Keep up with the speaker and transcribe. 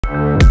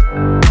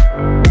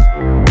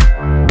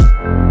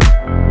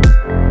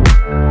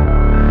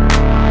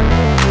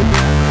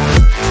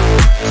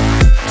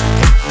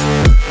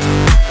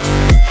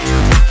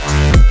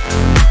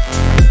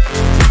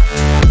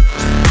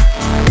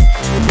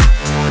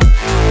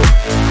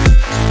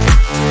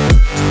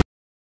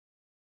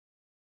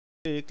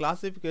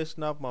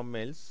Classification of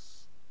mammals,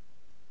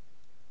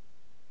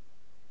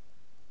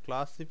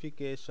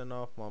 classification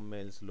of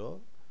మమ్మేల్స్లో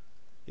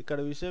ఇక్కడ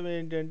విషయం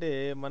ఏంటంటే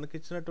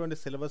మనకిచ్చినటువంటి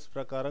సిలబస్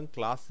ప్రకారం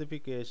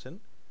classification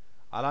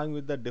along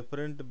with the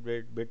different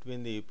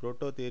between the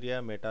prototheria,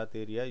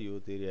 metatheria,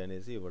 Eutheria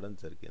అనేసి ఇవ్వడం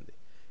జరిగింది.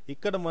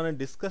 ఇక్కడ మనం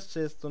డిస్కస్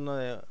చేస్తున్న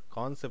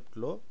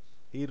కాన్సెప్ట్లో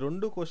ఈ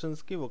రెండు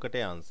క్వశ్చన్స్కి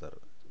ఒకటే ఆన్సర్.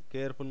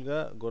 కేర్ఫుల్గా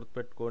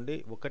గుర్తుపెట్టుకోండి,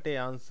 ఒకటే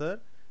ఆన్సర్.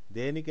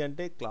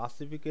 దేనికంటే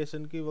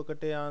క్లాసిఫికేషన్కి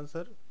ఒకటే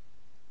ఆన్సర్,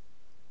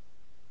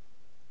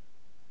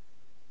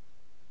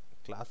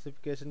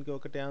 క్లాసిఫికేషన్కి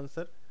ఒకటే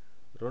ఆన్సర్.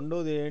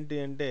 రెండోది ఏంటి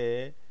అంటే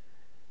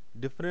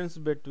difference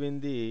between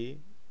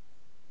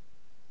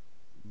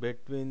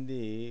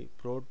the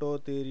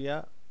prototheria,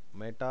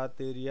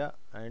 metatheria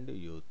and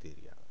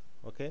Eutheria.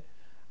 Okay,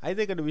 అయితే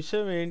ఇక్కడ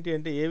విషయం ఏంటి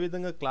అంటే ఏ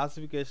విధంగా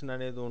క్లాసిఫికేషన్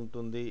అనేది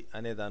ఉంటుంది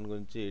అనే దాని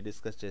గురించి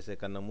డిస్కస్ చేసే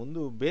కన్నా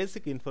ముందు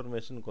బేసిక్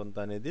ఇన్ఫర్మేషన్ కొంత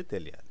అనేది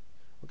తెలియాలి.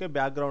 ఓకే,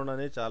 బ్యాక్గ్రౌండ్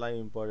అనేది చాలా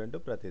ఇంపార్టెంట్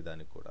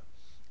ప్రతిదానికి కూడా.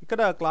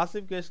 ఇక్కడ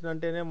క్లాసిఫికేషన్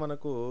అంటేనే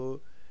మనకు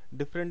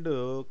డిఫరెంట్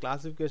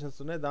క్లాసిఫికేషన్స్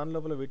ఉన్నాయి. దాని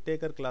లోపల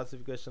విట్టేకర్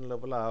క్లాసిఫికేషన్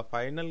లోపల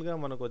ఫైనల్గా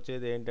మనకు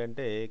వచ్చేది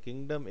ఏంటంటే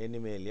కింగ్డమ్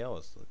ఎనిమేలియా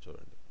వస్తుంది.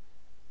 చూడండి,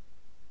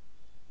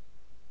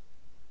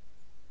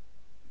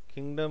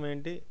 కింగ్డమ్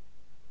ఏంటి,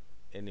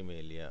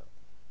 ఎనిమేలియా.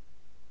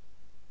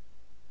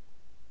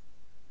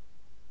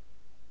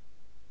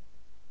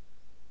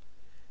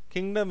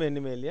 Kingdom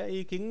Animalia. ఈ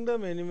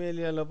కింగ్డమ్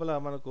ఎనిమేలియా లోపల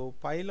మనకు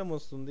ఫైలం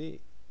వస్తుంది.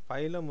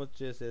 ఫైలం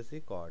వచ్చేసేసి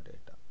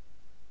కార్డేటా.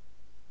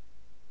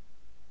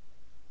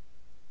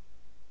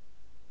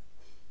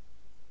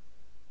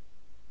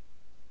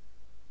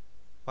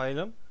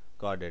 Phylum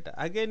Chordata.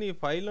 అగైన్ ఈ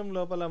ఫైలం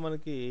లోపల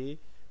మనకి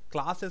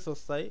క్లాసెస్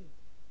వస్తాయి.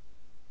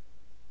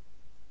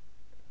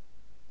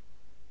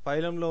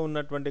 ఫైలంలో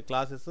ఉన్నటువంటి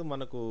క్లాసెస్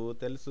మనకు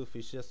తెలుసు.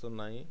 ఫిషెస్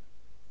ఉన్నాయి,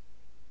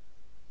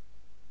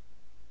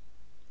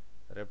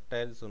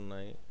 రెప్టైల్స్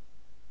ఉన్నాయి,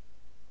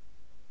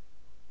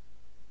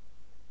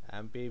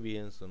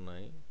 యాంఫీబియన్స్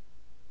ఉన్నాయి,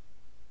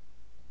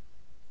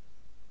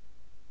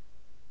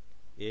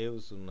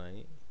 ఏవ్స్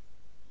ఉన్నాయి,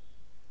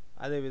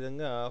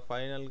 అదేవిధంగా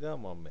ఫైనల్గా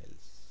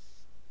మమ్మేల్స్.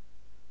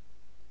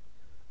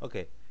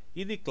 ఓకే,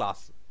 ఇది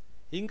క్లాస్.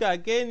 ఇంకా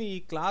అగైన్ ఈ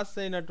క్లాస్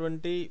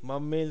అయినటువంటి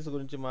మమ్మేల్స్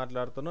గురించి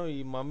మాట్లాడుతున్నాం.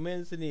 ఈ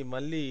మమ్మేల్స్ని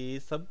మళ్ళీ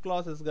సబ్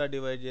క్లాసెస్గా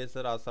డివైడ్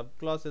చేశారు. ఆ సబ్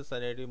క్లాసెస్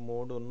అనేవి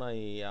 3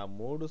 ఉన్నాయి. ఆ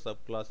 3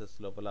 సబ్ క్లాసెస్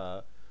లోపల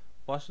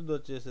ఫస్ట్ది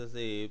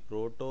వచ్చేసేసి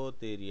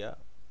ప్రోటోథీరియా,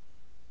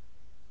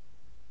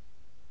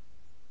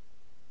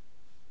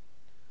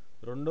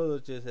 రెండోది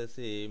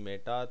వచ్చేసేసి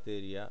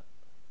మెటాథీరియా,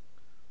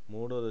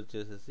 మూడోది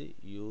వచ్చేసేసి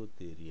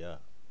యూథీరియా.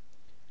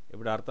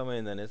 ఇప్పుడు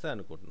అర్థమైందనేసి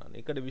అనుకుంటున్నాను.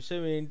 ఇక్కడ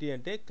విషయం ఏంటి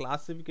అంటే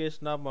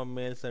క్లాసిఫికేషన్ ఆఫ్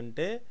మమ్మేల్స్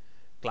అంటే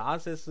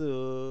క్లాసెస్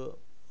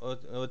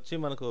వచ్చి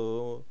మనకు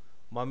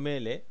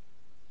మమ్మేలే.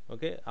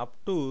 Okay, up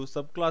to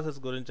sub classes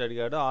గురించి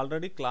అడిగాడు.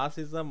 Already class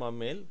is the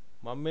మమ్మేల్.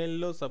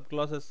 మమ్మేల్లో sub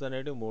classes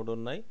అనేవి 3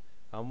 ఉన్నాయి.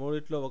 ఆ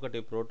మూడిట్లో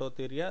ఒకటి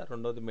ప్రోటోథీరియా,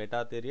 రెండోది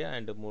మెటాథీరియా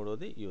అండ్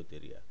మూడోది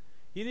యూథీరియా.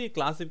 ఇది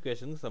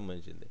క్లాసిఫికేషన్కి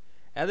సంబంధించింది.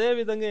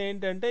 అదేవిధంగా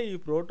ఏంటంటే ఈ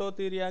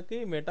ప్రోటోథీరియాకి,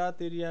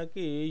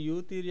 మెటాథీరియాకి,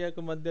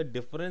 యూథీరియాకి మధ్య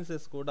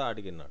డిఫరెన్సెస్ కూడా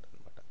అడిగినాడు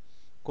అనమాట.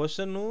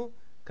 క్వశ్చన్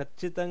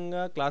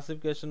ఖచ్చితంగా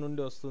క్లాసిఫికేషన్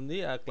నుండి వస్తుంది.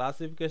 ఆ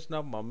క్లాసిఫికేషన్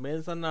ఆఫ్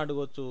మమ్మేల్స్ అన్న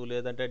అడగొచ్చు,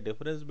 లేదంటే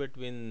difference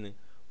between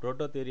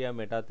prototheria,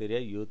 metatheria,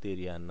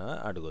 Eutheria అన్న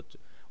అడగొచ్చు.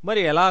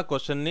 మరి ఎలా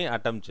క్వశ్చన్ని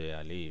అటెంప్ట్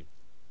చేయాలి?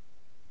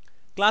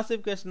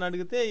 క్లాసిఫికేషన్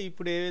అడిగితే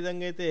ఇప్పుడు ఏ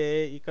విధంగా అయితే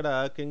ఇక్కడ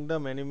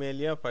Kingdom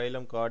Animalia,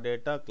 phylum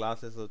Chordata,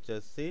 classes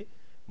వచ్చేసి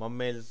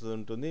మమ్మేల్స్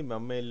ఉంటుంది.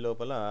 మమ్మేల్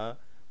లోపల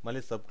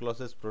మళ్ళీ సబ్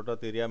క్లాసెస్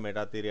ప్రోటోథీరియా,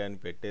 మెటాథీరియా అని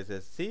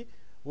పెట్టేసేసి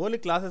ఓన్లీ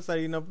క్లాసెస్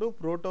అడిగినప్పుడు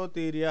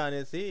ప్రోటోథీరియా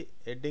అనేసి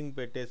హెడ్డింగ్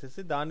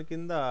పెట్టేసేసి దాని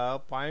కింద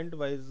పాయింట్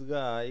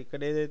వైజ్గా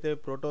ఇక్కడ ఏదైతే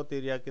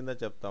ప్రోటోథీరియా కింద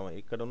చెప్తామో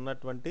ఇక్కడ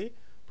ఉన్నటువంటి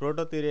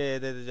ప్రోటోథీరియా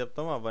ఏదైతే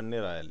చెప్తామో అవన్నీ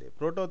రాయాలి.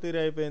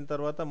 ప్రోటోథీరియా అయిపోయిన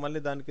తర్వాత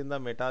మళ్ళీ దాని కింద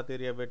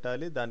మెటాథీరియా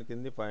పెట్టాలి, దాని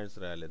కింద పాయింట్స్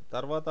రాయాలి.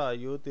 తర్వాత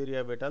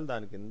యూథీరియా పెట్టాలి,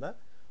 దాని కింద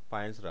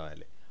పాయింట్స్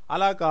రాయాలి.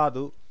 అలా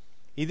కాదు,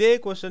 ఇదే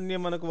క్వశ్చన్ని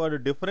మనకు వాడు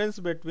difference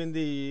between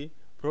the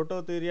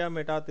prototheria,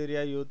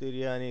 metatheria,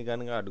 Eutheria అని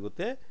కనుక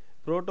అడిగితే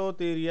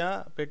ప్రోటోథీరియా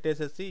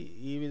పెట్టేసేసి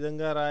ఈ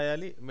విధంగా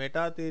రాయాలి,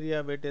 మెటాథీరియా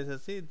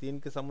పెట్టేసేసి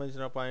దీనికి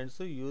సంబంధించిన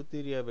పాయింట్స్,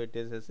 యూథీరియా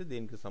పెట్టేసేసి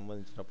దీనికి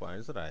సంబంధించిన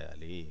పాయింట్స్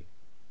రాయాలి.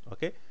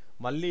 ఓకే,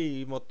 మళ్ళీ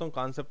ఈ మొత్తం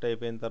కాన్సెప్ట్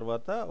అయిపోయిన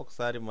తర్వాత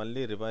ఒకసారి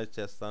మళ్ళీ రివైజ్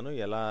చేస్తాను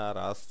ఎలా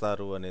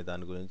రాస్తారు అనే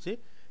దాని గురించి.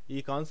 ఈ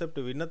కాన్సెప్ట్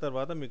విన్న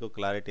తర్వాత మీకు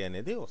క్లారిటీ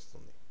అనేది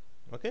వస్తుంది.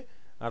 ఓకే,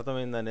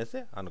 అర్థమైందనేసి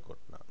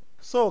అనుకుంటున్నాను.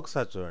 సో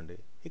ఒకసారి చూడండి,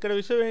 ఇక్కడ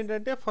విషయం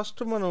ఏంటంటే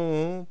ఫస్ట్ మనం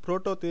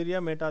ప్రోటోథీరియా,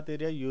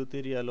 మెటాథీరియా,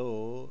 యూథీరియాలో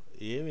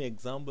ఏమి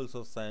ఎగ్జాంపుల్స్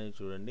వస్తాయని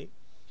చూడండి.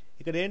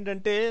 ఇక్కడ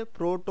ఏంటంటే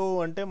ప్రోటో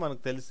అంటే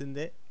మనకు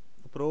తెలిసిందే.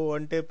 ప్రో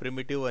అంటే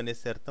ప్రిమిటివ్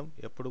అనేసి అర్థం.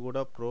 ఎప్పుడు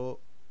కూడా ప్రో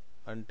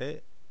అంటే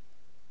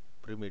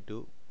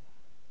ప్రిమిటివ్.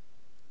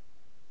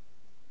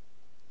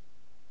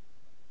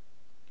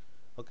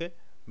 ఓకే,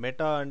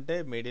 మెటా అంటే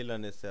మిడిల్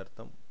అనేసి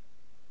అర్థం.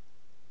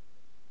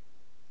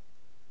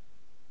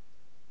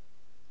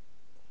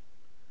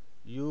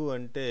 యు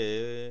అంటే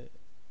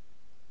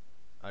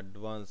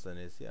అడ్వాన్స్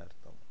అనేసి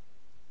అర్థం.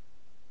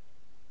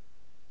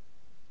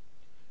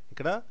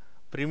 ఇక్కడ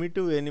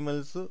primitive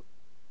animals,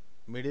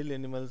 middle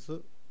animals,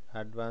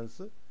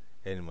 advance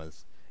animals.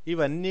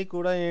 ఇవన్నీ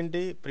కూడా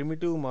ఏంటి,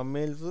 primitive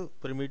mammals,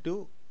 primitive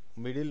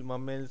middle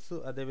mammals,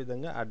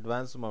 అదేవిధంగా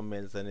అడ్వాన్స్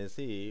మమ్మేల్స్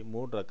అనేసి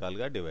 3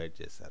 రకాలుగా డివైడ్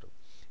చేశారు.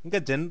 ఇంకా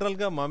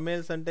జనరల్గా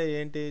మమ్మేల్స్ అంటే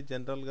ఏంటి,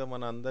 జనరల్గా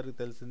మన అందరికీ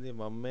తెలిసింది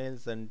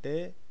మమ్మేల్స్ అంటే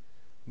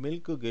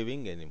milk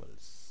giving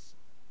animals.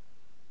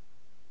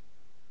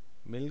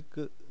 Milk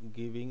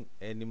giving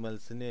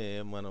ఎనిమల్స్నే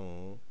మనం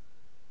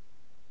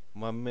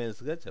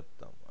మమ్మేల్స్గా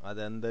చెప్తాం,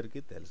 అది అందరికీ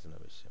తెలిసిన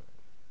విషయం.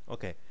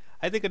 ఓకే,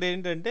 అయితే ఇక్కడ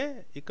ఏంటంటే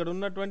ఇక్కడ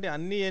ఉన్నటువంటి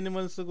అన్ని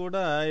ఎనిమల్స్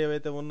కూడా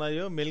ఏవైతే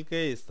ఉన్నాయో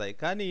మిల్కే ఇస్తాయి.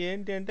 కానీ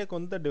ఏంటి అంటే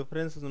కొంత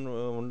డిఫరెన్స్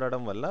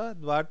ఉండడం వల్ల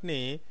వాటిని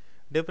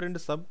డిఫరెంట్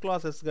సబ్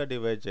క్లాసెస్గా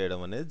డివైడ్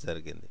చేయడం అనేది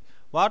జరిగింది.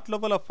 వాటి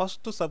లోపల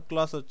ఫస్ట్ సబ్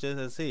క్లాస్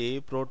వచ్చేసేసి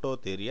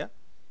ప్రోటోథెరియా,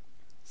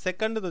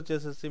 సెకండ్ది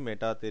వచ్చేసేసి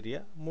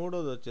మెటాథెరియా,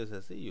 మూడోది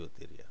వచ్చేసేసి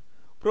యూథెరియా.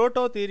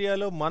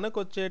 ప్రోటోథెరియాలో మనకు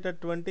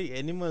వచ్చేటటువంటి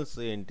ఎనిమల్స్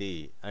ఏంటి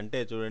అంటే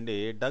చూడండి,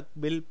 duck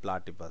bill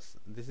platypus.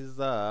 This is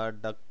the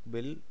duck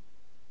bill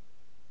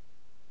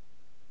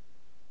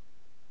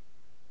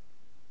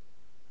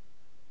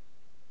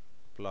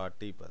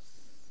platypus.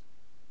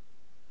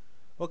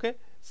 Okay,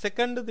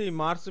 సెకండ్ది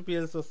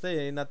మార్సుపియల్స్ వస్తే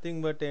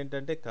నథింగ్ బట్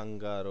ఏంటంటే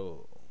కంగారో.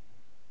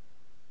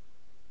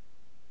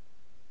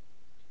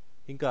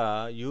 ఇంకా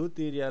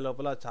యూథెరియా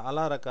లోపల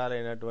చాలా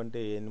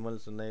రకాలైనటువంటి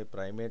ఎనిమల్స్ ఉన్నాయి,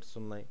 ప్రైమేట్స్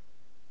ఉన్నాయి,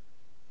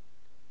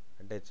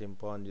 అంటే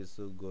చింపాంజీస్,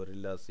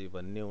 గొరిల్లాస్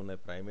ఇవన్నీ ఉన్నాయి,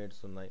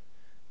 ప్రైమేట్స్ ఉన్నాయి.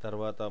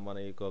 తర్వాత మన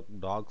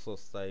డాగ్స్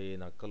వస్తాయి,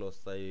 నక్కలు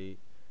వస్తాయి,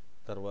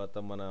 తర్వాత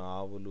మన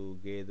ఆవులు,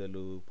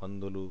 గేదెలు,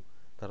 పందులు,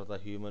 తర్వాత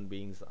హ్యూమన్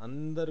బీయింగ్స్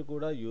అందరు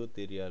కూడా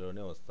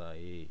యూథెరియాలోనే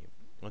వస్తాయి.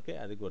 ఓకే,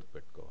 అది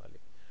గుర్తుపెట్టుకోవాలి.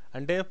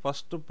 అంటే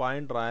ఫస్ట్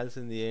పాయింట్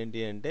రాయాల్సింది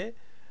ఏంటి అంటే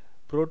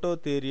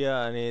ప్రోటోథెరియా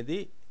అనేది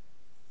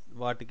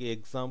వాటికి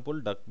ఎగ్జాంపుల్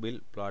డక్ బిల్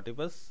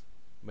ప్లాటిపస్,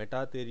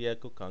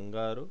 మెటాథెరియాకు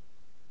కంగారు,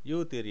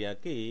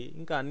 యూథెరియాకి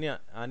ఇంకా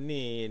అన్ని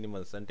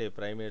ఎనిమల్స్ అంటే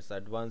ప్రైమేట్స్,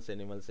 అడ్వాన్స్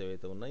ఎనిమల్స్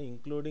ఏవైతే ఉన్నాయో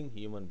ఇంక్లూడింగ్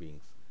హ్యూమన్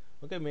బీయింగ్స్.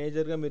 ఓకే,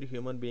 మేజర్గా మీరు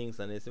హ్యూమన్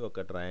బీయింగ్స్ అనేసి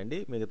ఒకటి రాయండి,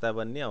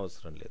 మిగతావన్నీ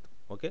అవసరం లేదు.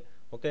 ఓకే,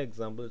 ఒక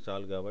ఎగ్జాంపుల్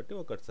చాలు కాబట్టి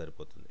ఒకటి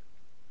సరిపోతుంది.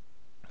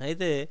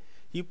 అయితే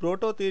ఈ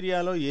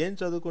ప్రోటోథెరియాలో ఏం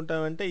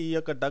చదువుకుంటామంటే ఈ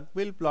యొక్క డక్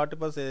బిల్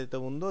ప్లాటిపస్ ఏదైతే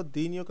ఉందో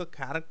దీని యొక్క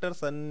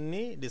క్యారెక్టర్స్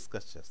అన్నీ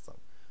డిస్కస్ చేస్తాం.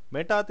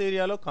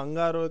 మెటాథెరియాలో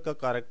కంగారో యొక్క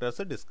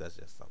క్యారెక్టర్స్ డిస్కస్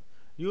చేస్తాం.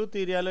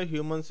 యూథెరియాలో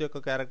హ్యూమన్స్ యొక్క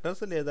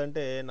క్యారెక్టర్స్,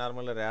 లేదంటే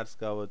నార్మల్ ర్యాట్స్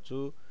కావచ్చు,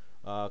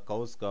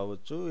 కౌస్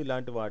కావచ్చు,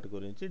 ఇలాంటి వాటి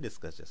గురించి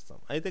డిస్కస్ చేస్తాం.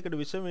 అయితే ఇక్కడ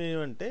విషయం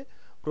ఏమంటే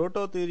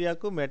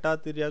ప్రోటోథెరియాకు,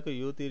 మెటాథెరియాకు,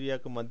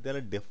 యూథెరియాకు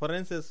మధ్యలో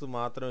డిఫరెన్సెస్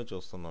మాత్రమే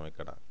చూస్తున్నాం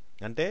ఇక్కడ.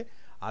 అంటే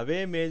అవే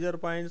మేజర్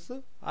పాయింట్స్,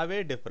 అవే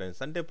డిఫరెన్స్.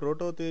 అంటే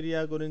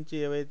ప్రోటోథెరియా గురించి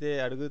ఏవైతే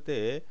అడిగితే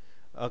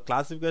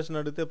క్లాసిఫికేషన్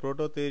అడిగితే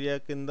ప్రోటోథెరియా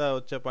కింద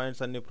వచ్చే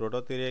పాయింట్స్ అన్ని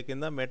ప్రోటోథెరియా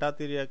కింద,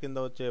 మెటాథెరియా కింద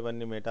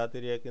వచ్చేవన్నీ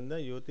మెటాథెరియా కింద,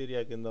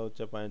 యూథెరియా కింద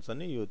వచ్చే పాయింట్స్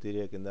అన్ని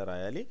యూథెరియా కింద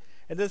రాయాలి.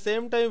 అట్ ద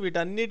సేమ్ టైం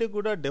వీటన్నిటికి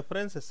కూడా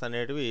డిఫరెన్సెస్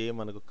అనేటివి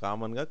మనకు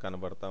కామన్గా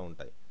కనబడతా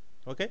ఉంటాయి.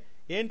 ఓకే,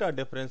 ఏంటి ఆ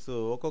డిఫరెన్స్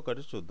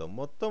ఒక్కొక్కటి చూద్దాం.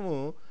 మొత్తము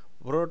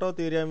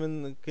ప్రోటోథెరియా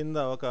కింద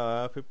ఒక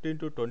 15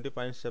 to 20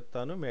 పాయింట్స్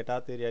చెప్తాను,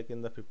 మెటాథెరియా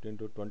కింద 15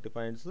 to 20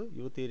 పాయింట్స్,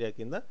 యూథెరియా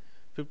కింద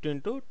 15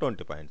 to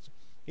 20 పాయింట్స్.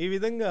 ఈ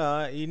విధంగా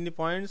ఇన్ని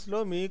పాయింట్స్లో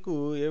మీకు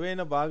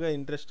ఏవైనా బాగా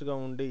ఇంట్రెస్ట్గా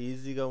ఉండి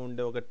ఈజీగా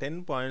ఉండే ఒక 10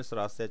 పాయింట్స్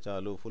రాస్తే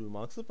చాలు, ఫుల్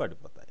మార్క్స్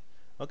పడిపోతాయి.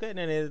 ఓకే,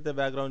 నేను ఏదైతే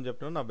బ్యాక్గ్రౌండ్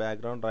చెప్పినా నా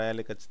బ్యాక్గ్రౌండ్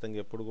రాయాలి ఖచ్చితంగా.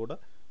 ఎప్పుడు కూడా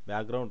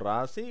బ్యాక్గ్రౌండ్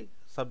రాసి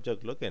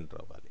సబ్జెక్ట్లోకి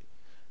ఎంటర్ అవ్వాలి.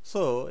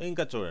 సో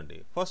ఇంకా చూడండి,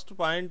 ఫస్ట్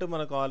పాయింట్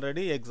మనకు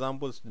already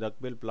examples duck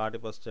bill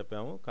platypus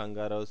చెప్పాము,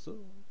 కంగారోస్,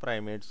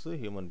 ప్రైమేట్స్,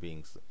 హ్యూమన్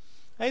బీయింగ్స్.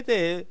 అయితే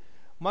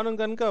మనం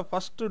కనుక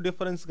ఫస్ట్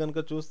డిఫరెన్స్ కనుక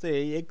చూస్తే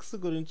ఎగ్స్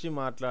గురించి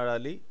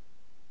మాట్లాడాలి.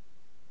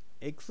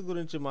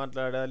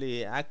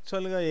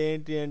 యాక్చువల్గా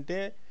ఏంటి అంటే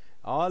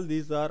ఆల్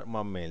దీస్ ఆర్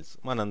మమ్మేల్స్,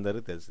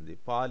 మనందరికీ తెలిసింది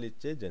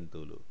పాలిచ్చే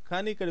జంతువులు.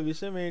 కానీ ఇక్కడ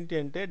విషయం ఏంటి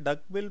అంటే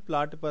డక్ బిల్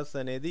ప్లాటిపస్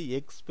అనేది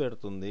ఎగ్స్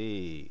పెడుతుంది.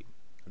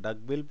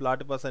 డక్ బిల్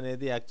ప్లాటిపస్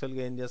అనేది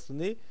యాక్చువల్గా ఏం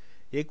చేస్తుంది,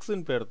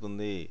 ఎగ్స్ని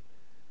పెడుతుంది,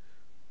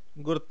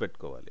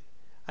 గుర్తుపెట్టుకోవాలి.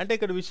 అంటే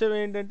ఇక్కడ విషయం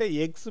ఏంటంటే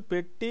ఎగ్స్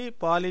పెట్టి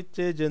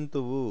పాలిచ్చే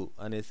జంతువు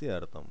అనేసి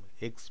అర్థం.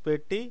 ఎగ్స్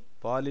పెట్టి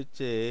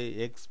పాలిచ్చే,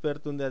 ఎగ్స్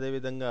పెడుతుంది,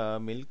 అదేవిధంగా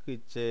మిల్క్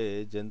ఇచ్చే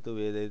జంతువు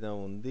ఏదైనా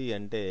ఉంది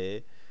అంటే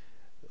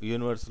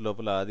యూనివర్స్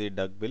లోపల అది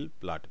డక్ బిల్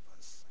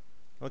ప్లాటిపస్.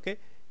 ఓకే,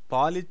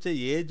 పాలిచ్చే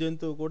ఏ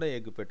జంతువు కూడా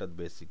ఎగ్ పెట్టదు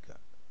బేసిక్గా,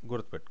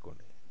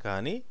 గుర్తుపెట్టుకోండి.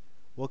 కానీ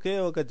ఒకే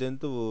ఒక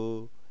జంతువు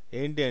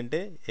ఏంటి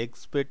అంటే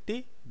ఎగ్స్ పెట్టి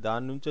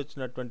దాని నుంచి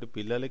వచ్చినటువంటి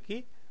పిల్లలకి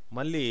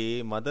మళ్ళీ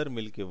మదర్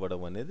మిల్క్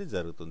ఇవ్వడం అనేది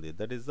జరుగుతుంది.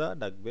 That is the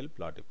duck bill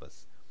platypus.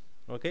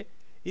 Okay,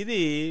 ఇది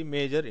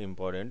మేజర్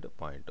ఇంపార్టెంట్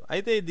పాయింట్.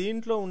 అయితే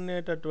దీంట్లో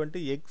ఉండేటటువంటి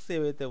ఎగ్స్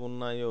ఏవైతే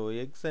ఉన్నాయో,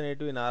 ఎగ్స్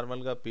అనేటివి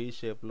నార్మల్గా పీ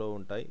షేప్లో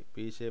ఉంటాయి.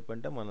 పీ షేప్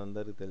అంటే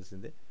మనందరికీ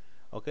తెలిసిందే.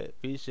 ఓకే,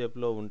 పీ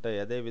షేప్లో ఉంటాయి.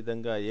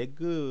 అదేవిధంగా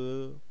ఎగ్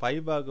పై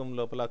భాగం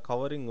లోపల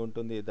కవరింగ్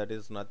ఉంటుంది, that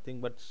is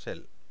nothing but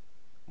shell.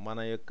 మన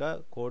యొక్క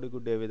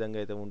కోడిగుడ్డు ఏ విధంగా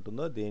అయితే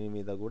ఉంటుందో దేని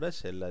మీద కూడా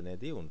షెల్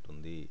అనేది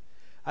ఉంటుంది.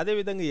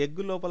 అదేవిధంగా ఎగ్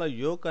లోపల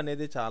యోక్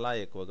అనేది చాలా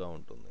ఎక్కువగా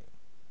ఉంటుంది.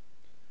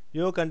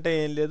 యోక్ అంటే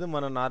ఏం లేదు,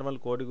 మన నార్మల్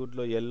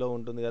కోడిగుడ్లో ఎల్లో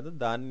ఉంటుంది కదా,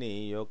 దాన్ని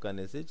యోక్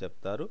అనేసి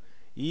చెప్తారు.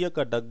 ఈ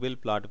యొక్క డక్ బిల్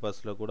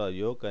ప్లాటిపస్లో కూడా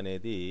యోక్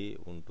అనేది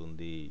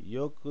ఉంటుంది.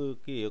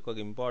 యోక్కి ఒక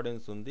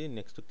ఇంపార్టెన్స్ ఉంది,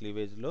 నెక్స్ట్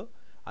క్లీవేజ్లో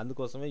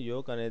అందుకోసమే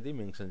యోక్ అనేది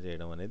మెన్షన్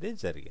చేయడం అనేది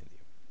జరిగింది.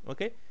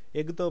 ఓకే,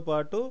 ఎగ్తో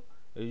పాటు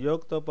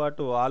యోక్తో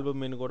పాటు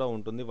ఆల్బుమిన్ కూడా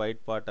ఉంటుంది, వైట్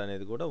పార్ట్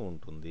అనేది కూడా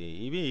ఉంటుంది.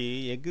 ఇవి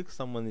ఎగ్కి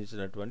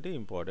సంబంధించినటువంటి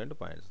ఇంపార్టెంట్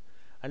పాయింట్స్.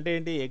 అంటే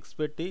ఏంటి, ఎగ్స్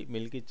పెట్టి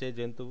మిల్క్ ఇచ్చే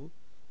జంతువు.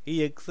 ఈ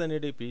ఎగ్స్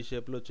అనేది పీ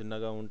షేప్లో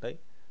చిన్నగా ఉంటాయి.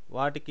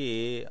 వాటికి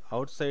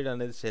అవుట్ సైడ్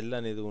అనేది షెల్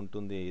అనేది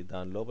ఉంటుంది,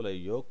 దాని లోపల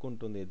యోక్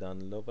ఉంటుంది,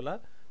 దాని లోపల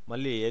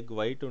మళ్ళీ ఎగ్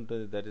వైట్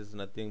ఉంటుంది. దట్ ఈస్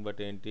నథింగ్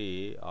బట్ ఏంటి,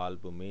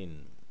 ఆల్బుమిన్.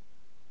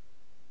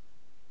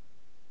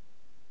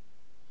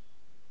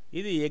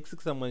 ఇది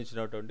ఎగ్స్కి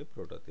సంబంధించినటువంటి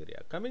prototheria.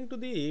 Coming to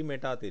the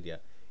metatheria.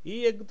 ఈ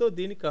ఎగ్తో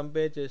దీన్ని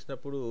కంపేర్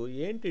చేసినప్పుడు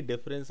ఏంటి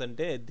డిఫరెన్స్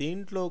అంటే,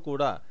 దీంట్లో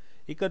కూడా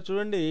ఇక్కడ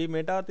చూడండి,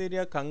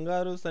 మెటాథీరియా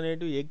కంగారూస్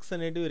అనేటివి ఎగ్స్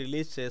అనేటివి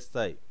రిలీజ్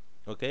చేస్తాయి.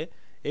 ఓకే,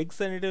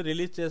 ఎగ్స్ అనేటివి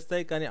రిలీజ్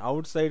చేస్తాయి, కానీ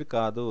అవుట్ సైడ్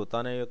కాదు,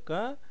 తన యొక్క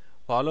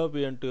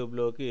ఫాలోపియన్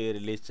ట్యూబ్లోకి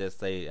రిలీజ్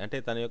చేస్తాయి. అంటే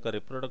తన యొక్క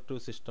రిప్రొడక్టివ్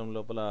సిస్టమ్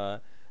లోపల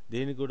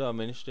దీనికి కూడా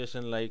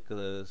మెనిస్ట్రేషన్ లైక్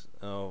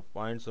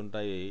పాయింట్స్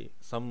ఉంటాయి.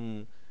 సమ్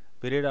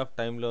పీరియడ్ ఆఫ్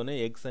టైంలోనే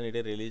ఎగ్స్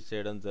అనేటివి రిలీజ్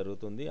చేయడం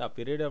జరుగుతుంది. ఆ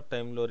పీరియడ్ ఆఫ్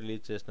టైంలో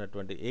రిలీజ్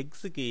చేసినటువంటి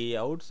ఎగ్స్కి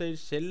అవుట్ సైడ్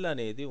షెల్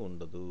అనేది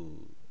ఉండదు.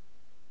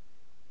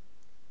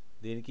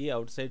 దీనికి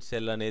అవుట్ సైడ్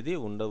షెల్ అనేది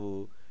ఉండవు.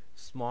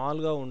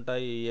 స్మాల్గా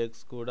ఉంటాయి ఈ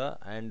ఎగ్స్ కూడా,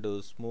 అండ్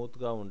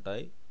స్మూత్గా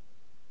ఉంటాయి.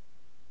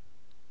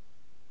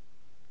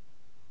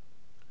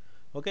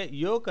 ఓకే,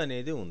 యోక్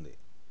అనేది ఉంది,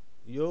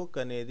 యోక్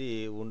అనేది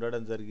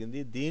ఉండడం జరిగింది.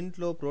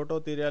 దీంట్లో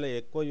ప్రోటోథీరియాలో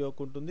ఎక్కువ యోక్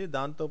ఉంటుంది,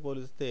 దాంతో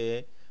పోలిస్తే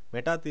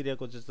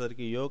మెటాథీరియాకి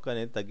వచ్చేసరికి యోక్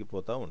అనేది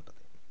తగ్గిపోతూ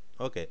ఉంటుంది.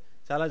 ఓకే,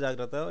 చాలా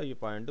జాగ్రత్తగా ఈ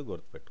పాయింట్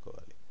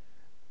గుర్తుపెట్టుకోవాలి.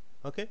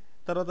 ఓకే,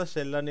 తర్వాత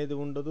షెల్ అనేది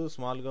ఉండదు,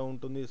 స్మాల్గా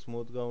ఉంటుంది,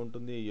 స్మూత్గా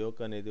ఉంటుంది,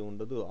 యోక్ అనేది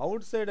ఉండదు.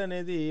 అవుట్ సైడ్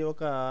అనేది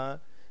ఒక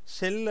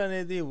షెల్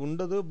అనేది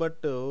ఉండదు,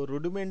 బట్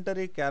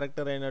రుడిమెంటరీ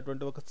క్యారెక్టర్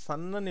అయినటువంటి ఒక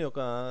సన్నని ఒక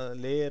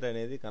లేయర్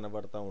అనేది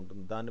కనబడతా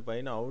ఉంటుంది.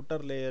 దానిపైన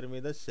అవుటర్ లేయర్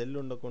మీద షెల్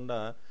ఉండకుండా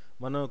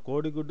మనం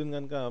కోడిగుడ్డుని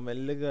కనుక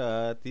మెల్లగా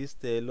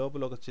తీస్తే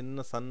లోపల ఒక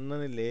చిన్న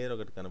సన్నని లేయర్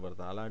ఒకటి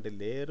కనబడుతుంది. అలాంటి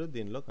లేయర్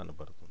దీనిలో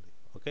కనబడుతుంది.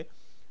 ఓకే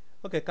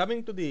ఓకే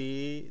కమింగ్ టు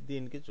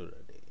దీనికి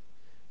చూడండి,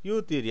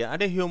 యూథీరియా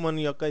అంటే హ్యూమన్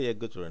యొక్క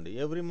ఎగ్ చూడండి.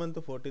 Every month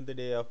 14th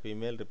day of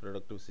female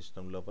reproductive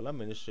system లోపల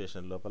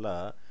మెనిస్ట్రేషన్ లోపల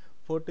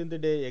 14th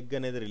డే ఎగ్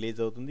అనేది రిలీజ్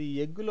అవుతుంది. ఈ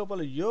ఎగ్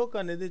లోపల యోక్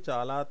అనేది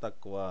చాలా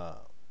తక్కువ,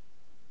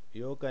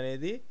 యోక్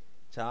అనేది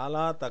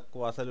చాలా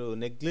తక్కువ, అసలు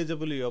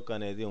నెగ్లిజిబుల్ యోక్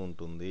అనేది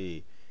ఉంటుంది.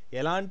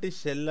 ఎలాంటి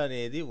షెల్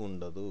అనేది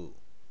ఉండదు,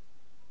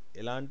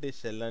 ఎలాంటి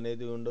షెల్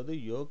అనేది ఉండదు.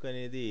 యోక్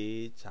అనేది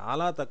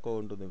చాలా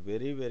తక్కువ ఉంటుంది,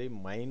 వెరీ వెరీ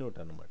మైన్యూట్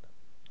అనమాట.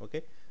 ఓకే,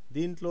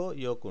 దీంట్లో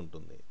యోక్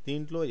ఉంటుంది,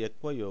 దీంట్లో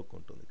ఎక్కువ యోక్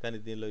ఉంటుంది, కానీ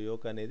దీనిలో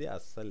యోక్ అనేది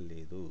అస్సలు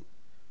లేదు.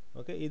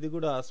 ఓకే, ఇది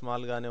కూడా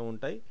స్మాల్గానే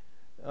ఉంటాయి,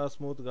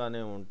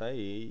 స్మూత్గానే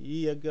ఉంటాయి. ఈ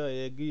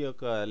ఎగ్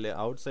యొక్క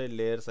అవుట్ సైడ్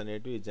లేయర్స్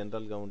అనేటివి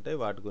జనరల్గా ఉంటాయి,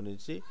 వాటి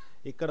గురించి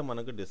ఇక్కడ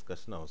మనకు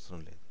డిస్కషన్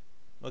అవసరం లేదు.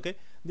 Okay,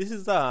 this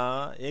is the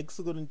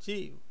eggs గురించి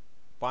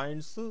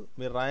పాయింట్స్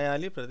మీరు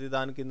రాయాలి, ప్రతి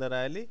దాని కింద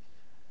రాయాలి,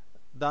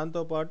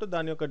 దాంతోపాటు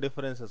దాని యొక్క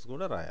డిఫరెన్సెస్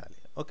కూడా రాయాలి.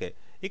 ఓకే,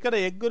 ఇక్కడ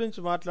ఎగ్ గురించి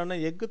మాట్లాడిన,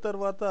 ఎగ్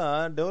తర్వాత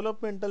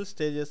డెవలప్మెంటల్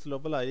స్టేజెస్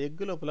లోపల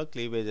ఎగ్ లోపల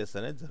క్లీవేజెస్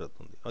అనేది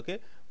జరుగుతుంది. ఓకే,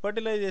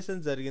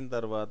 ఫర్టిలైజేషన్ జరిగిన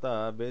తర్వాత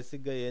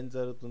బేసిక్గా ఏం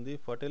జరుగుతుంది,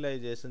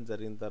 ఫర్టిలైజేషన్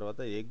జరిగిన తర్వాత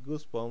ఎగ్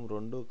స్పర్మ్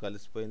రెండు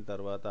కలిసిపోయిన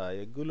తర్వాత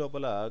ఎగ్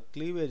లోపల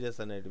క్లీవేజెస్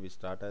అనేటివి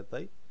స్టార్ట్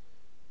అవుతాయి,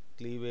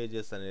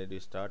 క్లీవేజెస్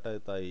అనేటివి స్టార్ట్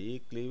అవుతాయి. ఈ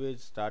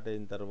క్లీవేజ్ స్టార్ట్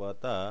అయిన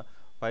తర్వాత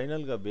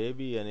ఫైనల్గా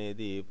బేబీ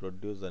అనేది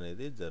ప్రొడ్యూస్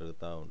అనేది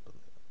జరుగుతూ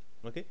ఉంటుంది.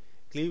 ఓకే,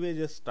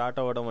 క్లీవేజెస్ స్టార్ట్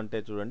అవ్వడం అంటే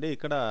చూడండి,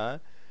 ఇక్కడ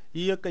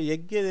ఈ యొక్క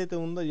ఎగ్ ఏదైతే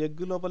ఉందో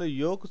ఎగ్ లోపల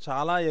యోక్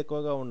చాలా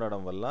ఎక్కువగా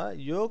ఉండడం వల్ల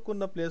యోక్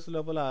ఉన్న ప్లేస్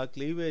లోపల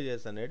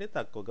క్లీవేజెస్ అనేవి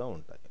తక్కువగా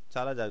ఉంటాయి.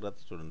 చాలా జాగ్రత్త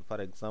చూడండి.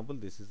 For example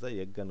this is the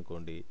egg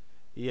అనుకోండి,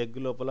 ఈ ఎగ్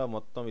లోపల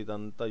మొత్తం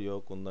ఇదంతా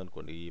యోక్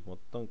ఉందనుకోండి, ఈ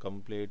మొత్తం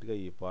కంప్లీట్గా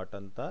ఈ పార్ట్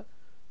అంతా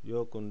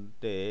యోక్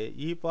ఉంటే,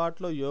 ఈ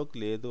పార్ట్లో యోక్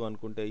లేదు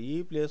అనుకుంటే ఈ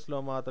ప్లేస్లో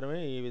మాత్రమే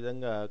ఈ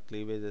విధంగా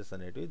క్లీవేజెస్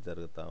అనేటివి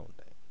జరుగుతూ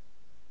ఉంటాయి.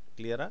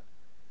 క్లియరా?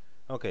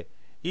 ఓకే,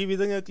 ఈ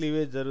విధంగా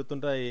క్లీవేజ్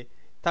జరుగుతుంటాయి.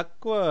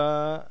 తక్కువ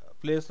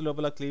ప్లేస్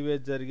లోపల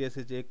క్లీవేజ్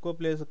జరిగేసి ఎక్కువ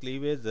ప్లేస్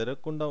క్లీవేజ్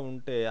జరగకుండా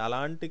ఉంటే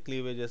అలాంటి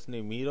క్లీవేజెస్ని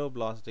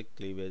మీరోబ్లాస్టిక్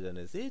క్లీవేజ్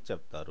అనేసి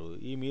చెప్తారు.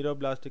 ఈ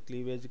మీరోబ్లాస్టిక్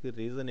క్లీవేజ్కి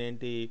రీజన్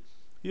ఏంటి,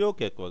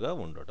 యోక్ ఎక్కువగా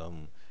ఉండడం.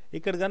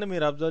 ఇక్కడ కానీ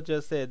మీరు అబ్జర్వ్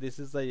చేస్తే this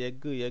is the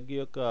egg, egg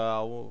యొక్క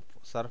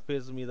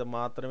సర్ఫేస్ మీద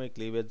మాత్రమే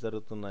క్లీవేజ్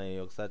జరుగుతున్నాయి.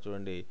 ఒకసారి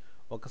చూడండి,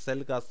 ఒక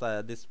సెల్ కాస్త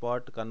this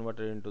part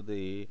converted into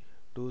the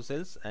 2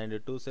 cells and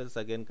 2 cells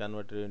again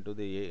converted into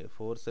the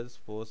 4 cells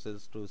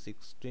to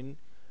 16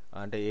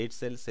 అంటే 8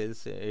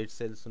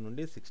 cells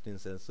నుండి 16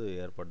 cells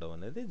ఏర్పడడం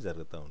అనేది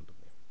జరుగుతూ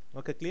ఉంటుంది.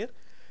 Okay, clear?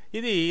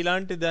 ఇది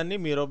ఇలాంటి దాన్ని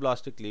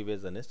మీరోబ్లాస్టిక్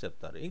క్లీవేజ్ అనేసి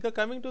చెప్తారు. ఇంకా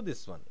కమింగ్ టు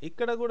దిస్ వన్,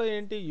 ఇక్కడ కూడా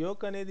ఏంటి,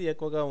 యోక్ అనేది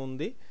ఎక్కువగా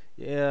ఉంది.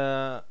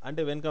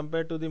 అంటే వెన్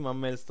కంపేర్ టు ది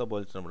మమ్మేల్స్తో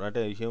పోల్చినప్పుడు,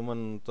 అంటే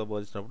హ్యూమన్తో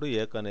పోల్చినప్పుడు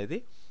యోక్ అనేది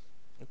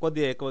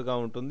కొద్దిగా ఎక్కువగా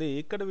ఉంటుంది.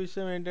 ఇక్కడ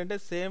విషయం ఏంటంటే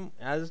సేమ్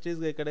యాజ్ ఇట్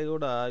ఈస్గా ఇక్కడ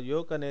కూడా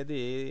యోక్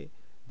అనేది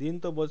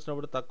దీంతో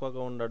పోల్చినప్పుడు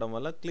తక్కువగా ఉండడం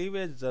వల్ల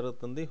క్లీవేజ్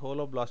జరుగుతుంది.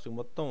 హోలోబ్లాస్టిక్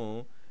మొత్తం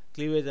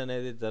క్లీవేజ్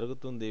అనేది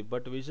జరుగుతుంది.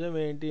 బట్ విషయం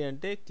ఏంటి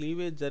అంటే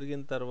క్లీవేజ్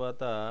జరిగిన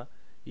తర్వాత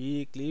ఈ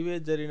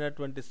క్లీవేజ్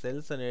జరిగినటువంటి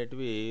సెల్స్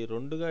అనేటివి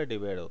రెండుగా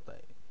డివైడ్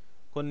అవుతాయి.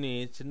 కొన్ని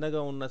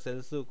చిన్నగా ఉన్న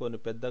సెల్స్, కొన్ని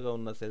పెద్దగా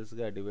ఉన్న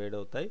సెల్స్గా డివైడ్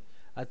అవుతాయి.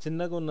 ఆ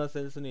చిన్నగా ఉన్న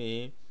సెల్స్ని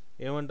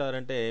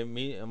ఏమంటారంటే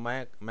మీ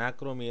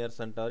మ్యాక్రోమియర్స్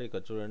అంటారు.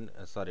 ఇక్కడ చూడండి,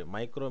 సారీ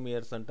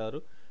మైక్రోమియర్స్ అంటారు.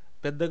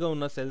 పెద్దగా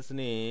ఉన్న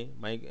సెల్స్ని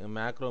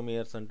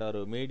మ్యాక్రోమియర్స్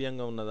అంటారు.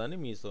 మీడియంగా ఉన్నదాన్ని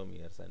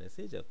మీసోమియర్స్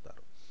అనేసి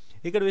చెప్తారు.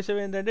 ఇక్కడ విషయం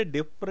ఏంటంటే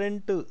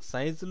డిఫరెంట్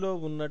సైజులో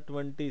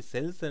ఉన్నటువంటి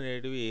సెల్స్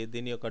అనేటివి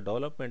దీని యొక్క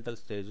డెవలప్మెంటల్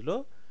స్టేజ్లో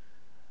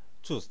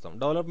చూస్తాం.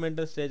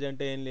 డెవలప్మెంటల్ స్టేజ్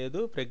అంటే ఏం లేదు,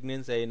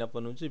 ప్రెగ్నెన్సీ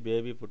అయినప్పటి నుంచి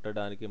బేబీ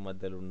పుట్టడానికి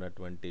మధ్యలో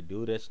ఉన్నటువంటి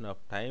డ్యూరేషన్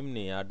ఆఫ్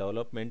టైంని, ఆ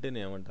డెవలప్మెంట్ని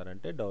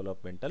ఏమంటారంటే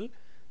డెవలప్మెంటల్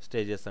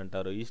స్టేజెస్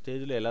అంటారు. ఈ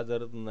స్టేజ్లో ఎలా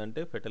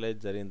జరుగుతుందంటే ఫెర్టిలైజ్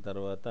జరిగిన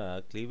తర్వాత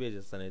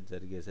క్లీవేజెస్ అనేది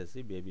జరిగేసేసి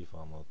బేబీ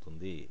ఫామ్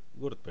అవుతుంది,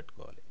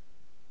 గుర్తుపెట్టుకోవాలి.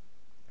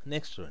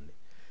 నెక్స్ట్ చూడండి,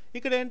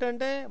 ఇక్కడ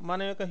ఏంటంటే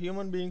మన యొక్క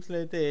హ్యూమన్ బీయింగ్స్లో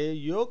అయితే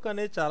యోక్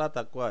అనేది చాలా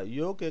తక్కువ.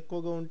 యోక్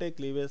ఎక్కువగా ఉంటే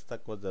క్లీవేజ్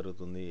తక్కువ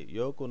జరుగుతుంది.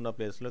 యోక్ ఉన్న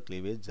ప్లేస్లో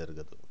క్లీవేజ్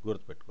జరగదు,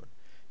 గుర్తుపెట్టుకోండి.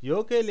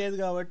 యోకే లేదు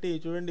కాబట్టి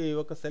చూడండి,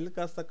 ఒక సెల్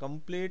కాస్త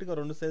కంప్లీట్గా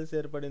 2 సెల్స్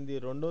ఏర్పడింది,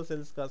 రెండో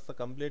సెల్స్ కాస్త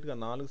కంప్లీట్గా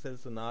 4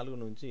 సెల్స్, 4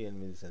 నుంచి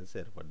 8 సెల్స్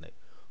ఏర్పడినాయి.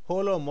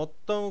 హోలో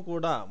మొత్తం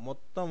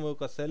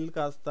ఒక సెల్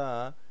కాస్త,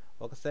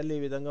 ఒక సెల్ ఈ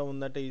విధంగా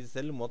ఉందంటే ఈ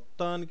సెల్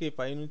మొత్తానికి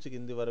పైనుంచి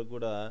కింది వరకు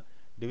కూడా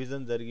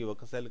డివిజన్ జరిగి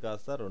ఒక సెల్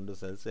కాస్త 2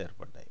 సెల్స్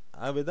ఏర్పడ్డాయి.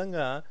 ఆ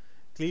విధంగా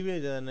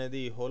క్లీవేజ్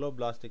అనేది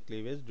హోలోబ్లాస్టిక్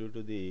cleavage due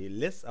to the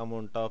less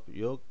amount of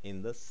yoke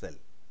in the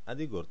cell,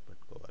 అది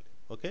గుర్తుపెట్టుకోవాలి.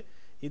 ఓకే,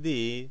 ఇది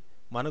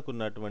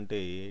మనకున్నటువంటి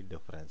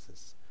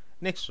డిఫరెన్సెస్.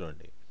 నెక్స్ట్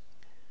చూడండి,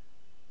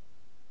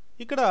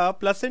 ఇక్కడ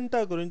ప్లసెంటా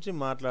గురించి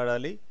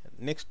మాట్లాడాలి.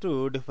 నెక్స్ట్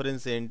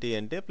డిఫరెన్స్ ఏంటి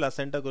అంటే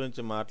ప్లసెంటా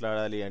గురించి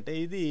మాట్లాడాలి అంటే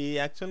ఇది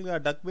యాక్చువల్గా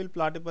డక్విల్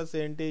ప్లాటిపస్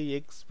ఏంటి,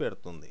 ఎగ్స్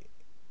పెడుతుంది,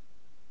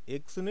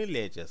 ఎగ్స్ని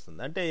లే చేస్తుంది.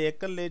 అంటే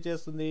ఎక్కడ లే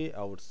చేస్తుంది,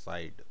 అవుట్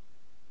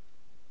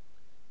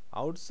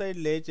సైడ్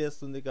లే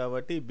చేస్తుంది.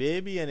 కాబట్టి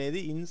బేబీ అనేది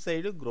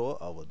ఇన్సైడ్ గ్రో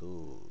అవ్వదు,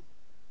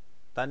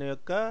 తన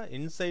యొక్క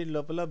ఇన్సైడ్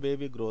లోపల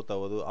బేబీ గ్రోత్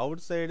అవ్వదు,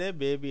 అవుట్ సైడే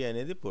బేబీ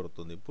అనేది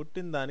పుడుతుంది.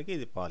 పుట్టిన దానికి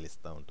ఇది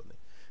పాలిస్తూ ఉంటుంది.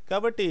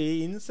 కాబట్టి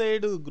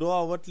ఇన్సైడ్ గ్రో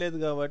అవ్వట్లేదు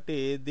కాబట్టి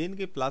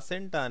దీనికి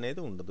ప్లసెంటా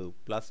అనేది ఉండదు.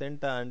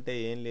 ప్లసెంటా అంటే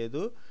ఏం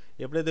లేదు,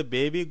 ఎప్పుడైతే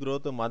బేబీ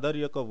గ్రోత్ మదర్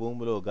యొక్క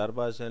భూమిలో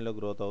గర్భాశయంలో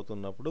గ్రోత్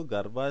అవుతున్నప్పుడు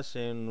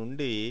గర్భాశయం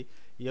నుండి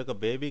ఈ యొక్క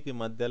బేబీకి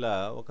మధ్యలో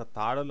ఒక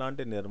తాడు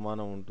లాంటి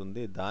నిర్మాణం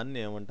ఉంటుంది, దాన్ని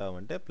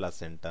ఏమంటామంటే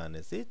ప్లసెంటా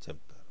అనేసి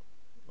చెప్తారు.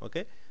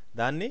 ఓకే,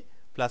 దాన్ని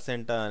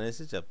ప్లసెంటా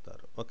అనేసి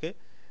చెప్తారు. ఓకే,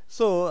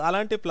 సో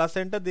అలాంటి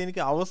ప్లసెంటా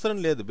దీనికి అవసరం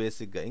లేదు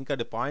బేసిక్గా. ఇంకా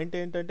పాయింట్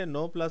ఏంటంటే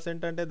నో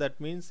ప్లసెంటా అంటే దట్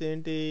మీన్స్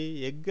ఏంటి,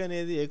 ఎగ్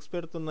అనేది ఎగ్స్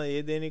పెడుతున్న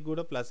ఏదేనికి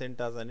కూడా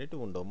ప్లసెంటాస్ అనేవి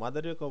ఉండవు.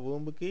 మదర్ యొక్క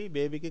వూంబ్కి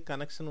బేబీకి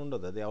కనెక్షన్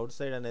ఉండదు, అది అవుట్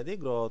సైడ్ అనేది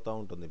గ్రో అవుతూ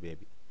ఉంటుంది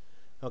baby.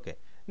 Okay,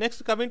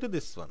 next coming to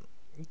this one.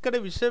 ఇక్కడ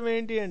విషయం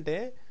ఏంటి అంటే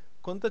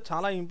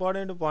చాలా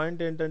ఇంపార్టెంట్ పాయింట్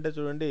ఏంటంటే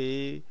చూడండి,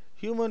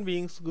 హ్యూమన్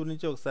బీయింగ్స్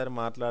గురించి ఒకసారి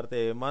మాట్లాడితే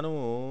మనము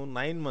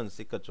 9 months,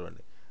 ఇక్కడ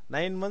చూడండి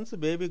 9 months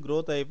బేబీ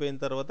గ్రోత్ అయిపోయిన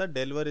తర్వాత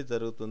డెలివరీ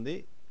జరుగుతుంది.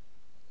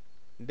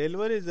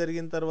 డెలివరీ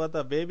జరిగిన తర్వాత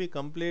బేబీ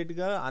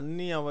కంప్లీట్గా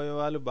అన్ని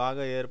అవయవాలు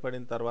బాగా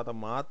ఏర్పడిన తర్వాత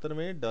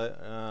మాత్రమే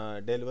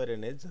డెలివరీ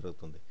అనేది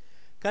జరుగుతుంది.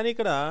 కానీ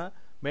ఇక్కడ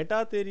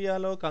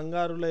మెటాథెరియాలో,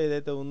 కంగారులో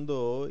ఏదైతే ఉందో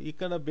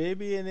ఇక్కడ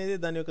బేబీ అనేది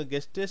దాని యొక్క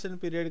గెస్టేషన్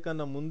పీరియడ్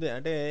కన్నా ముందే,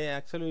 అంటే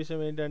యాక్చువల్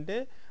విషయం ఏంటంటే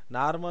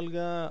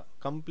నార్మల్గా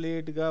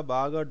కంప్లీట్గా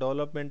బాగా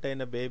డెవలప్మెంట్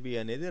అయిన బేబీ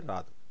అనేది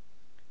రాదు.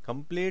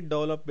 కంప్లీట్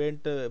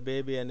డెవలప్మెంట్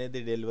బేబీ అనేది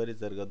డెలివరీ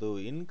జరగదు.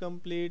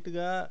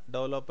 ఇన్కంప్లీట్గా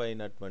డెవలప్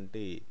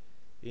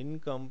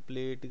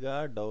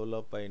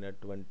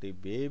అయినటువంటి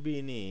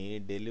బేబీని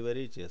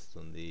డెలివరీ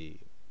చేస్తుంది.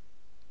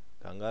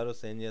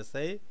 కంగారూస్ ఏం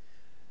చేస్తాయి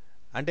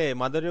అంటే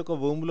మదర్ యొక్క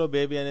వూంబ్లో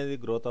బేబీ అనేది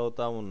గ్రోత్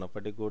అవుతూ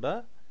ఉన్నప్పటికీ కూడా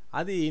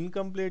అది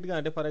ఇన్కంప్లీట్గా,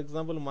 అంటే ఫర్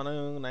ఎగ్జాంపుల్ మనం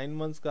 9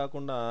 months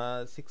కాకుండా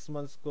 6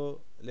 monthsకో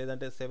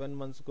లేదంటే 7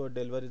 monthsకో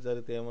డెలివరీ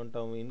జరిగితే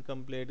ఏమంటాం,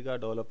 ఇన్కంప్లీట్గా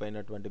డెవలప్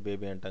అయినటువంటి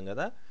బేబీ అంటాం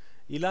కదా.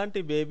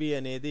 ఇలాంటి బేబీ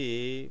అనేది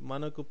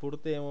మనకు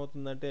పుడితే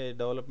ఏమవుతుందంటే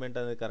డెవలప్మెంట్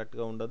అనేది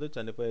కరెక్ట్గా ఉండదు,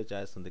 చనిపోయే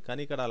ఛాన్స్ ఉంది.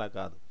 కానీ ఇక్కడ అలా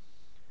కాదు.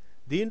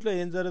 దీంట్లో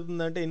ఏం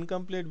జరుగుతుందంటే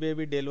ఇన్కంప్లీట్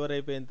బేబీ డెలివరీ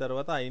అయిపోయిన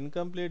తర్వాత ఆ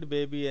ఇన్కంప్లీట్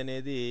బేబీ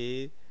అనేది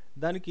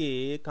దానికి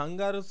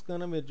కంగారూస్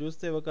కన్నా మీరు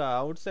చూస్తే ఒక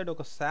అవుట్ సైడ్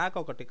ఒక శాక్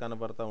ఒకటి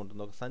కనబడతా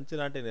ఉంటుంది, ఒక సంచి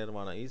లాంటి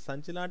నిర్మాణం. ఈ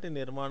సంచి లాంటి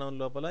నిర్మాణం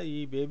లోపల ఈ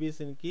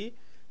బేబీస్కి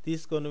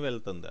తీసుకొని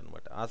వెళ్తుంది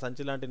అనమాట. ఆ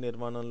సంచి లాంటి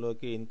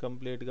నిర్మాణంలోకి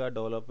ఇన్కంప్లీట్గా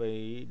డెవలప్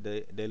అయ్యి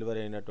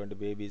డెలివరీ అయినటువంటి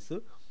బేబీస్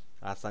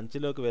ఆ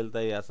సంచిలోకి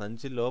వెళ్తాయి. ఆ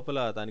సంచి లోపల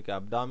దానికి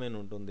అబ్డామెన్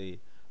ఉంటుంది.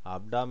 ఆ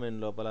అబ్డామెన్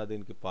లోపల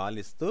దీనికి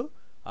పాలిస్తూ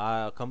ఆ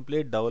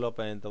కంప్లీట్ డెవలప్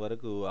అయ్యేంత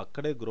వరకు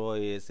అక్కడే గ్రో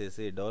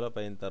అయ్యేసేసి డెవలప్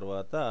అయిన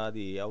తర్వాత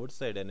అది అవుట్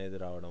సైడ్ అనేది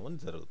రావడం అని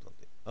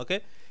జరుగుతుంది. ఓకే,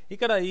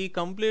 ఇక్కడ ఈ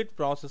కంప్లీట్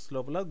ప్రాసెస్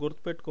లోపల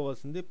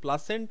గుర్తుపెట్టుకోవాల్సింది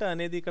ప్లసెంటా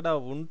అనేది ఇక్కడ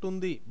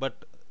ఉంటుంది,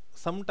 బట్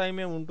సమ్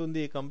టైమే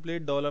ఉంటుంది,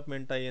 కంప్లీట్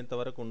డెవలప్మెంట్ అయ్యేంత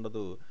వరకు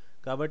ఉండదు.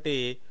 కాబట్టి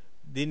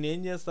దీన్ని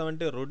ఏం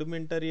చేస్తామంటే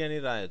రూడిమెంటరీ అని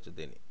రాయొచ్చు.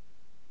 దీన్ని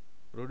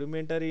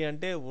రూడిమెంటరీ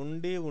అంటే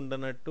ఉండి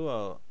ఉండనట్టు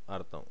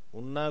అర్థం,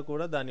 ఉన్నా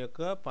కూడా దాని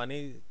యొక్క పని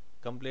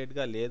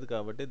కంప్లీట్గా లేదు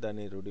కాబట్టి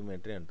దాన్ని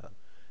రూడిమెంటరీ అంటారు.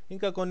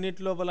 ఇంకా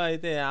కొన్నిటి లోపల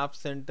అయితే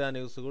ఆబ్సెంట్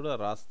అనేసి కూడా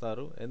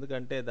రాస్తారు,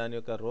 ఎందుకంటే దాని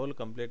యొక్క రోల్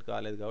కంప్లీట్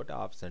కాలేదు కాబట్టి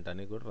ఆబ్సెంట్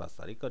అని కూడా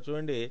రాస్తారు. ఇక్కడ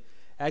చూడండి,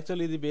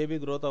 యాక్చువల్లీ ఇది బేబీ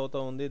గ్రోత్ అవుతూ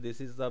ఉంది,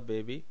 దిస్ ఈజ్ ద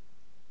బేబీ.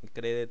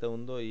 ఇక్కడ ఏదైతే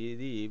ఉందో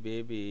ఇది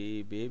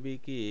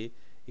బేబీకి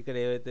ఇక్కడ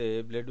ఏవైతే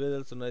బ్లడ్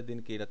వెజల్స్ ఉన్నాయో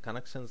దీనికి ఇక్కడ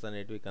కనెక్షన్స్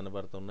అనేటివి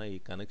కనబడుతున్నాయి. ఈ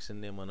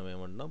కనెక్షన్నే మనం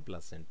ఏమంటున్నాం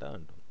ప్లసెంటా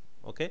అంటున్నాం.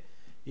 ఓకే,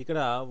 ఇక్కడ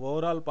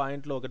ఓవరాల్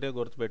పాయింట్లో ఒకటే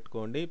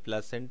గుర్తుపెట్టుకోండి,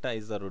 placenta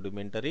is the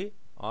rudimentary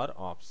are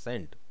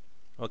absent.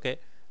 Okay,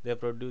 they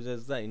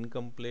produces the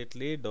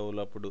incompletely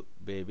developed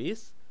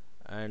babies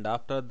and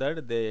after that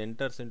they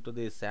enters into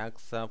the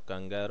sacs of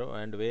kangaroo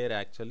and where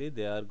actually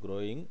they are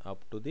growing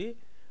up to the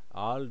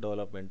all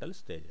developmental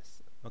stages.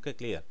 Okay,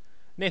 clear.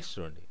 Next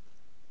చూడండి,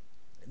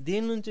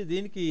 దీని నుంచి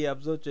దీనికి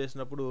observe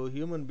చేసినప్పుడు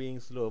human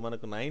బీయింగ్స్లో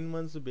మనకు 9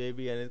 months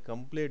baby అనేది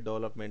complete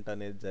development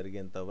అనేది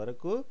జరిగేంత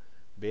వరకు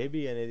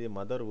baby అనేది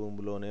మదర్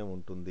వూమ్లోనే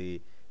ఉంటుంది.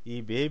 ఈ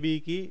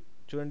బేబీకి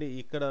చూడండి,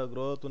 ఇక్కడ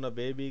గ్రో అవుతున్న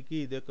బేబీకి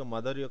ఇది యొక్క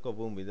మదర్ యొక్క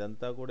వూంబ్,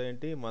 ఇదంతా కూడా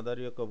ఏంటి మదర్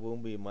యొక్క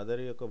వూంబ్. ఈ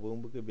మదర్ యొక్క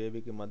వూంబ్కి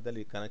బేబీకి మధ్యలో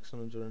ఈ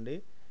కనెక్షన్ చూడండి,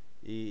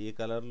 ఈ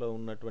కలర్లో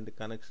ఉన్నటువంటి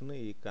కనెక్షన్,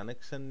 ఈ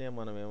కనెక్షన్నే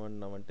మనం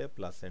ఏమంటున్నామంటే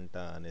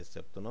ప్లసెంటా అనేసి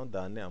చెప్తున్నాం.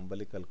 దాన్ని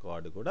అంబలికల్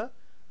కార్డ్ కూడా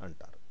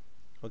అంటారు.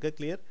 Okay,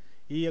 clear.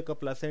 ఈ యొక్క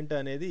ప్లసెంటా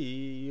అనేది ఈ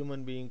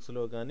హ్యూమన్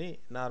బీయింగ్స్లో కానీ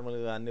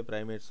నార్మల్గా అన్ని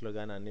ప్రైమేట్స్లో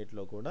కానీ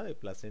అన్నిట్లో కూడా ఈ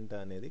ప్లసెంటా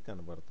అనేది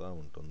కనబడుతూ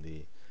ఉంటుంది.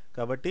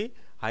 కాబట్టి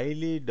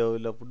హైలీ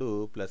డెవలప్డ్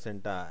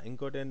ప్లసెంటా.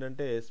 ఇంకోటి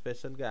ఏంటంటే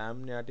స్పెషల్గా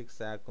ఆమ్నియాటిక్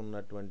శాక్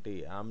ఉన్నటువంటి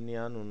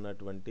ఆమ్నియాన్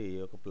ఉన్నటువంటి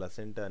ఒక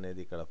ప్లసెంటా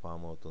అనేది ఇక్కడ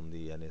ఫామ్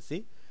అవుతుంది అనేసి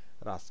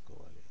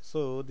రాసుకోవాలి.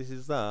 So this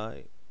is the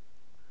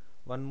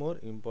one more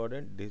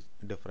important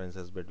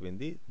differences between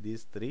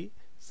these 3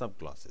 sub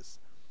classes.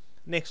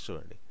 Next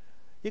చూడండి,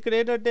 ఇక్కడ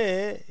ఏంటంటే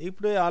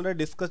ఇప్పుడు ఆల్రెడీ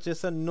డిస్కస్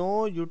చేస్తాను, నో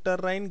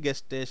యూటరైన్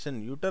గెస్టేషన్.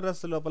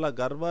 యూటరస్ లోపల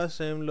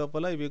గర్భాశయం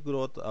లోపల ఇవి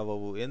గ్రోత్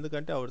అవ్వవు,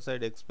 ఎందుకంటే అవుట్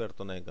సైడ్ ఎగ్స్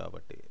పెడుతున్నాయి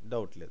కాబట్టి,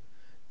 డౌట్ లేదు.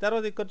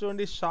 తర్వాత ఇక్కడ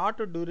చూడండి,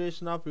 short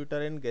duration of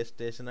uterine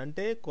gestation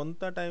అంటే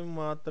కొంత టైం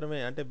మాత్రమే,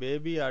 అంటే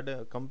బేబీ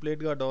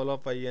కంప్లీట్గా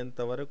డెవలప్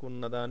అయ్యేంత వరకు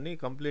ఉన్నదాన్ని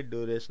కంప్లీట్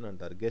డ్యూరేషన్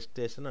అంటారు,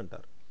 గెస్టేషన్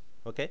అంటారు.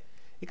 ఓకే,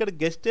 ఇక్కడ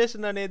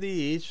గెస్టేషన్ అనేది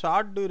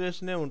షార్ట్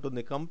డ్యూరేషనే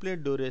ఉంటుంది,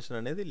 కంప్లీట్ డ్యూరేషన్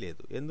అనేది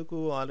లేదు. ఎందుకు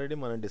ఆల్రెడీ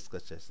మనం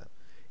డిస్కస్ చేసాం.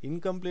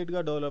 ఇన్కంప్లీట్గా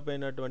డెవలప్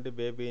అయినటువంటి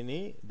బేబీని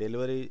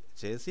డెలివరీ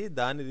చేసి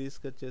దాన్ని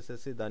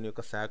తీసుకొచ్చేసేసి దాని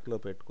యొక్క శాక్లో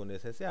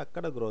పెట్టుకునేసేసి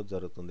అక్కడ గ్రోత్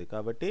జరుగుతుంది.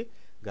 కాబట్టి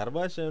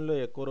గర్భాశయంలో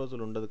ఎక్కువ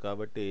రోజులు ఉండదు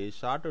కాబట్టి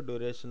షార్ట్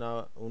డ్యూరేషన్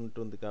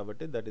ఉంటుంది.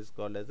 కాబట్టి that is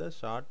called as a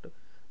short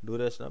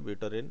duration of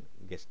uterine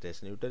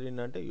gestation.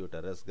 Uterine అంటే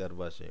యూటరస్,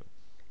 గర్భాశయం.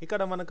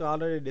 ఇక్కడ మనకు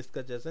ఆల్రెడీ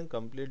డిస్కస్ చేసాం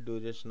complete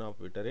duration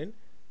of uterine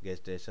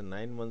gestation.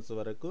 9 months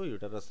వరకు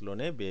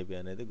యూటరస్లోనే బేబీ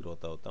అనేది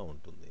గ్రోత్ అవుతూ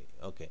ఉంటుంది.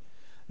 ఓకే,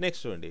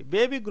 నెక్స్ట్ చూడండి,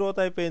 బేబీ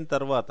గ్రోత్ అయిపోయిన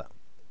తర్వాత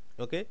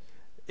ఓకే,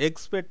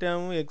 ఎగ్స్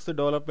పెట్టాము, ఎగ్స్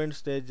డెవలప్మెంట్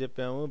స్టేజ్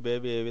చెప్పాము,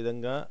 బేబీ ఏ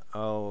విధంగా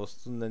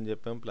వస్తుందని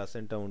చెప్పాము,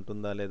 ప్లసెంటా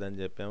ఉంటుందా లేదని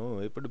చెప్పాము.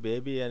 ఇప్పుడు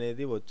బేబీ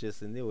అనేది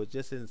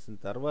వచ్చేసిన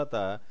తర్వాత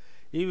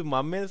ఇవి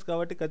మమ్మేల్స్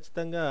కాబట్టి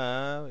ఖచ్చితంగా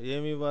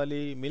ఏమి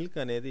ఇవ్వాలి, మిల్క్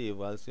అనేది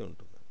ఇవ్వాల్సి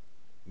ఉంటుంది.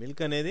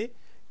 మిల్క్ అనేది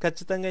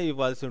ఖచ్చితంగా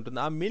ఇవ్వాల్సి ఉంటుంది.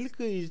 ఆ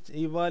మిల్క్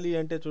ఇవ్వాలి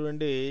అంటే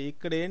చూడండి,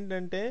 ఇక్కడ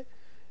ఏంటంటే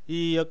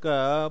ఈ యొక్క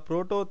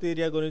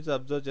ప్రోటోథీరియా గురించి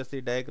అబ్జర్వ్ చేస్తే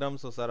ఈ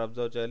డయాగ్రామ్స్ ఒకసారి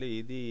అబ్జర్వ్ చేయాలి.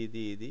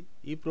 ఇది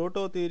ఈ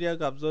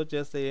ప్రోటోథీరియాకి అబ్జర్వ్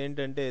చేస్తే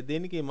ఏంటంటే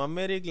దీనికి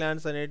మమ్మేరీ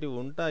గ్లాండ్స్ అనేటివి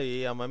ఉంటాయి.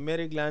 ఆ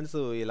మమ్మేరీ గ్లాండ్స్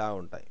ఇలా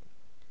ఉంటాయి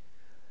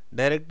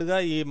డైరెక్ట్గా.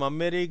 ఈ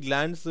మమ్మేరీ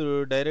గ్లాండ్స్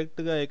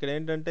డైరెక్ట్గా ఇక్కడ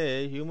ఏంటంటే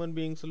హ్యూమన్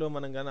బీయింగ్స్లో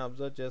మనం కానీ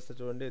అబ్జర్వ్ చేస్తే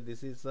చూడండి,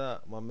 దిస్ ఈస్ ద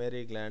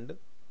మమ్మేరీ గ్లాండ్.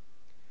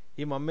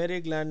 ఈ మమ్మేరీ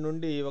గ్లాండ్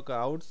నుండి ఒక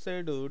అవుట్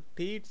సైడ్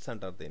టీట్స్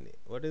అంటారు దీన్ని.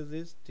 What is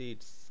this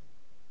treats?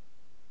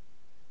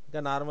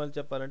 ఇంకా నార్మల్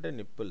చెప్పాలంటే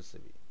నిప్పుల్స్.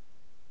 ఇవి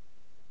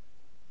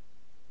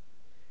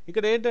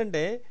ఇక్కడ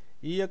ఏంటంటే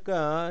ఈ యొక్క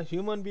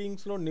హ్యూమన్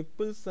బీయింగ్స్లో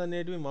నిప్పుల్స్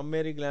అనేటివి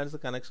మమ్మేరీ గ్లాండ్స్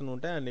కనెక్షన్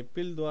ఉంటాయి. ఆ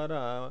నిప్పిల్ ద్వారా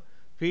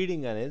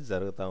ఫీడింగ్ అనేది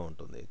జరుగుతూ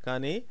ఉంటుంది.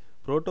 కానీ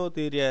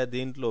ప్రోటోథీరియా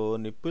దీంట్లో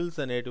నిప్పుల్స్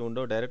అనేటివి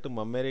ఉండవు, డైరెక్ట్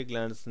మమ్మేరీ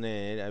గ్లాండ్స్నే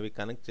అవి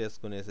కనెక్ట్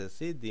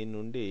చేసుకునేసేసి దీని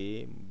నుండి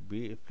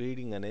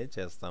ఫీడింగ్ అనేది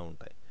చేస్తూ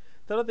ఉంటాయి.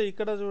 తర్వాత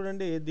ఇక్కడ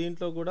చూడండి,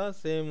 దీంట్లో కూడా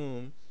సేమ్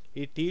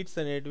ఈ టీట్స్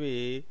అనేటివి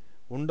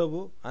ఉండవు,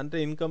 అంటే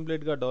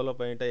ఇన్కంప్లీట్గా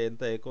డెవలప్ అయ్యింటాయి,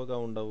 ఎంత ఎక్కువగా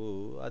ఉండవు.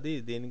 అది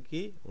దీనికి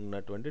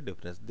ఉన్నటువంటి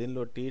డిఫరెన్స్.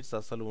 దీనిలో టీట్స్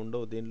అసలు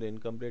ఉండవు, దీంట్లో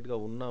ఇన్కంప్లీట్గా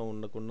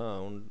ఉండకుండా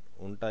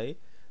ఉంటాయి.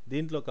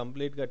 దీంట్లో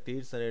కంప్లీట్గా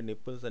టీట్స్ అనే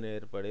నిప్పుల్స్ అనేవి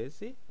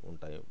ఏర్పడేసి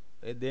ఉంటాయి.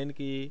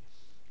 దేనికి?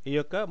 ఈ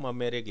యొక్క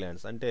మమ్మేరీ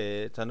గ్లాండ్స్ అంటే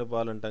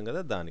చనుబాలు అంటాం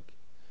కదా దానికి.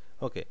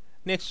 ఓకే,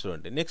 నెక్స్ట్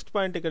చూడండి, నెక్స్ట్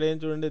పాయింట్ ఇక్కడ ఏం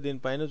చూడండి,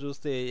 దీనిపైన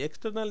చూస్తే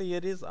external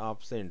ear is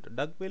absent.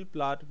 డక్బిల్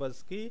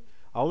ప్లాటిపస్కి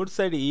out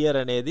side year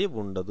అనేది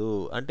ఉండదు.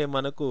 అంటే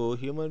మనకు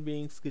హ్యూమన్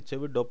బీయింగ్స్కి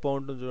చెవి డొప్ప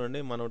ఉంటుంది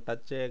చూడండి, మనం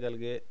టచ్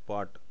చేయగలిగే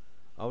పార్ట్,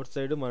 అవుట్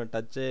సైడ్ మనం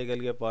టచ్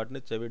చేయగలిగే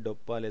పార్ట్ని చెవి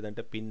డొప్ప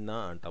లేదంటే పిన్నా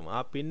అంటాం.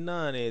 ఆ పిన్నా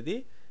అనేది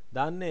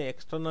దాన్నే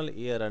ఎక్స్టర్నల్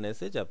ఇయర్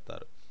అనేసి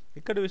చెప్తారు.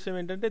 ఇక్కడ విషయం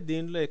ఏంటంటే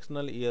దీంట్లో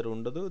ఎక్స్టర్నల్ ఇయర్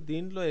ఉండదు,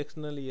 దీంట్లో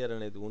ఎక్స్టర్నల్ ఇయర్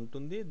అనేది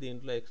ఉంటుంది,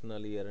 దీంట్లో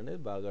ఎక్స్టర్నల్ ఇయర్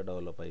అనేది బాగా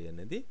డెవలప్ అయ్యి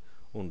అనేది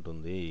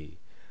ఉంటుంది.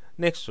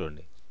 నెక్స్ట్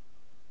చూడండి,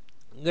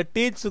 ఇంకా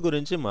టీత్స్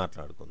గురించి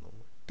మాట్లాడుకుందాం.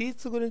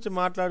 టీత్స్ గురించి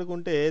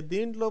మాట్లాడుకుంటే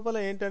దీంట్ లోపల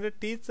ఏంటంటే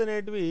టీత్స్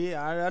అనేటివి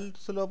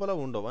అడల్ట్స్ లోపల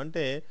ఉండవు.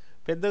 అంటే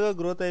పెద్దగా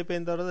గ్రోత్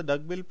అయిపోయిన తర్వాత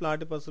డక్బిల్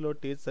ప్లాటిపస్లో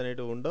టీత్స్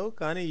అనేటివి ఉండవు.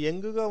 కానీ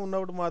యంగ్గా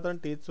ఉన్నప్పుడు మాత్రం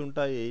టీత్స్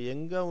ఉంటాయి.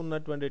 యంగ్గా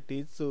ఉన్నటువంటి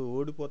టీత్స్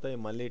ఊడిపోతాయి,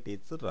 మళ్ళీ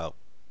టీత్స్ రావు.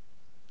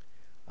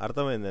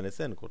 అర్థమైంది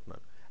అనేసి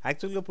అనుకుంటున్నాను.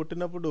 యాక్చువల్గా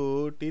పుట్టినప్పుడు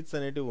టీత్స్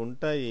అనేటివి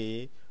ఉంటాయి,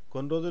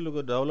 కొన్ని రోజులు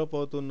డెవలప్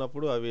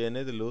అవుతున్నప్పుడు అవి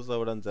అనేది లూజ్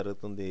అవ్వడం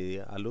జరుగుతుంది.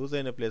 ఆ లూజ్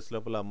అయిన ప్లేస్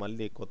లోపల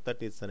మళ్ళీ కొత్త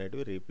టీత్స్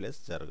అనేటివి రీప్లేస్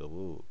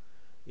జరగవు.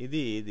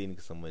 ఇది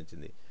దీనికి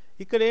సంబంధించింది.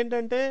 ఇక్కడ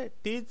ఏంటంటే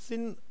టీత్స్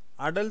ఇన్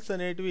అడల్ట్స్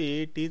అనేటివి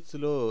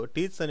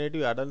టీత్స్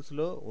అనేటివి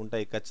అడల్ట్స్లో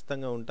ఉంటాయి,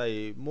 ఖచ్చితంగా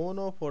ఉంటాయి.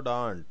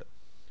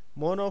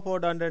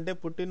 మోనోఫోడాంట్ అంటే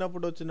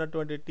పుట్టినప్పుడు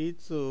వచ్చినటువంటి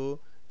టీత్స్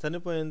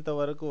చనిపోయేంత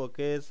వరకు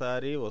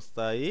ఒకేసారి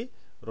వస్తాయి,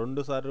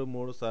 2 సార్లు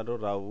 3 సార్లు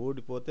రావు.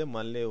 ఊడిపోతే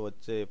మళ్ళీ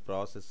వచ్చే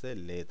ప్రాసెస్సే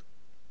లేదు.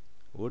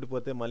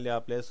 ఊడిపోతే మళ్ళీ ఆ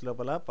ప్లేస్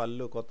లోపల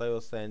పళ్ళు కొత్తవి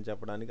వస్తాయని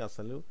చెప్పడానికి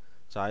అసలు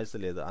ఛాయిస్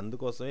లేదు.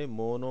 అందుకోసమే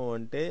మోనో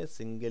అంటే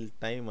సింగిల్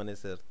టైం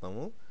అనేసి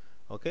అర్థము.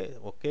 ఓకే,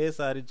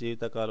 ఒకేసారి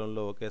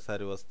జీవితకాలంలో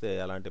ఒకేసారి వస్తే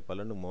అలాంటి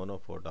పళ్ళను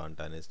మోనోఫోడాంట్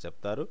అనేసి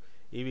చెప్తారు.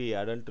 ఇవి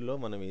అడల్ట్లో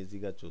మనం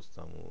ఈజీగా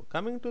చూస్తాము.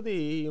 Coming to the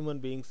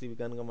human beings, ఇవి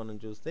కనుక మనం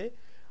చూస్తే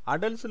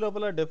అడల్ట్స్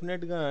లోపల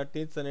డెఫినెట్గా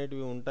టీత్స్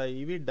అనేటివి ఉంటాయి.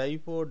 ఇవి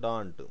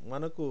డైఫోడాంట్,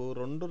 మనకు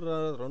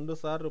రెండు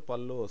సార్లు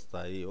పళ్ళు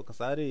వస్తాయి.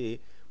 ఒకసారి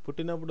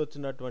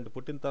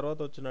పుట్టిన తర్వాత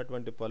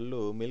వచ్చినటువంటి పళ్ళు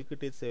మిల్క్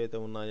టీత్స్ ఏవైతే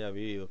ఉన్నాయో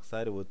అవి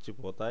ఒకసారి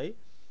వచ్చిపోతాయి.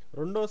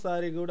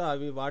 రెండోసారి కూడా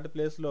అవి వాటి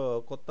ప్లేస్లో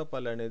కొత్త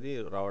పళ్ళు అనేది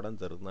రావడం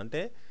జరుగుతుంది.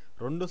 అంటే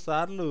 2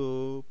 సార్లు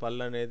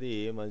పళ్ళు అనేది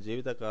మన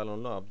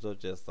జీవితకాలంలో అబ్జర్వ్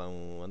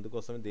చేస్తాము.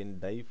 అందుకోసమే దీన్ని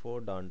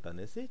డైఫోడాంట్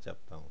అనేసి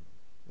చెప్తాము.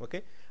 ఓకే,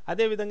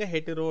 అదేవిధంగా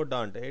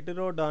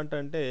హెటిరోడాంట్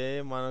అంటే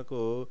మనకు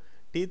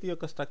టీత్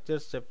యొక్క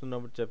స్ట్రక్చర్స్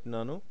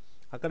చెప్పినాను.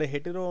 అక్కడ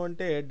హెటిరో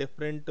అంటే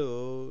డిఫరెంట్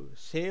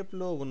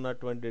షేప్లో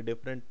ఉన్నటువంటి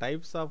డిఫరెంట్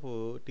టైప్స్ ఆఫ్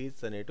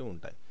టీత్స్ అనేటివి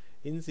ఉంటాయి.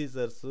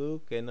 ఇన్సిజర్స్,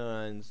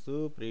 కెనాయిన్స్,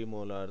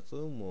 ప్రీమోలార్స్,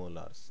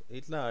 మోలార్స్,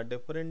 ఇట్లా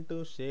డిఫరెంట్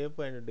షేప్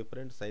అండ్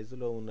డిఫరెంట్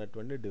సైజులో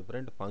ఉన్నటువంటి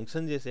డిఫరెంట్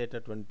ఫంక్షన్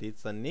చేసేటటువంటి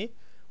టీత్స్ అన్నీ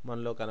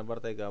మనలో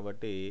కనబడతాయి.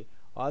 కాబట్టి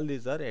ఆల్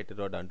దీస్ ఆర్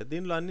హెటిరోడాంట్.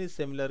 దీనిలో అన్నీ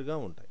సిమిలర్గా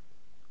ఉంటాయి.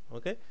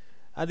 ఓకే,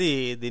 అది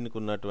దీనికి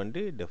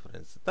ఉన్నటువంటి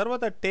డిఫరెన్స్.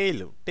 తర్వాత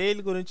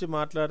టెయిల్ గురించి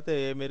మాట్లాడితే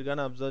మీరు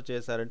కానీ అబ్జర్వ్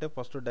చేశారంటే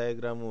ఫస్ట్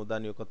డయాగ్రాము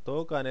దాని యొక్క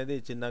తోక అనేది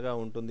చిన్నగా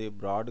ఉంటుంది,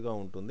 బ్రాడ్గా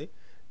ఉంటుంది.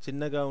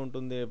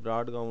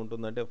 బ్రాడ్గా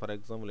ఉంటుంది అంటే ఫర్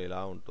ఎగ్జాంపుల్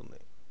ఇలా ఉంటుంది,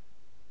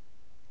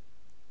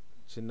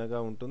 చిన్నగా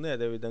ఉంటుంది.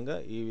 అదేవిధంగా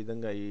ఈ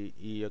విధంగా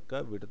ఈ యొక్క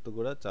విడత్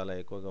కూడా చాలా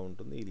ఎక్కువగా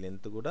ఉంటుంది. ఈ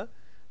లెంత్ కూడా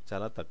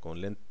చాలా తక్కువ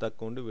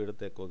ఉండి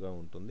విడత్ ఎక్కువగా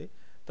ఉంటుంది.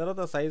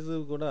 తర్వాత సైజు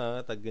కూడా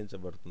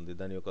తగ్గించబడుతుంది.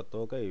 దాని యొక్క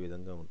తోక ఈ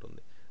విధంగా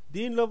ఉంటుంది.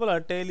 దీని లోపల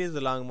టెయిల్ ఈజ్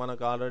లాంగ్,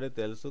 మనకు ఆల్రెడీ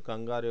తెలుసు.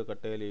 కంగారు యొక్క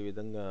టెయిల్ ఈ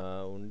విధంగా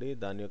ఉండి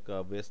దాని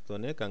యొక్క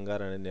బేస్తోనే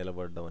కంగారు అనేది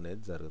నిలబడడం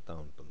అనేది జరుగుతూ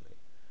ఉంటుంది.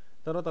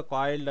 తర్వాత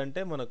కాయిల్డ్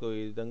అంటే మనకు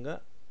ఈ విధంగా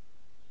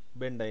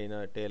బెండ్ అయిన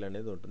టెయిల్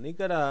అనేది ఉంటుంది.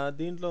 ఇక్కడ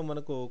దీంట్లో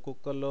మనకు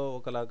కుక్కల్లో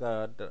ఒకలాగా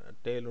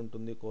టెయిల్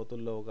ఉంటుంది,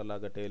 కోతుల్లో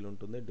ఒకలాగా టెయిల్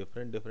ఉంటుంది.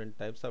 Different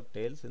types of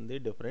tales in the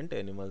different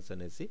animals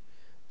అనేసి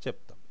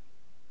చెప్తాం.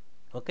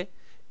 ఓకే,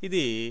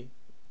 ఇది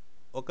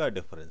ఒక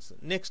డిఫరెన్స్.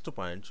 నెక్స్ట్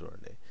పాయింట్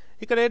చూడండి.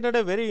 ఇక్కడ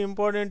ఏంటంటే వెరీ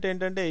ఇంపార్టెంట్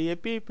ఏంటంటే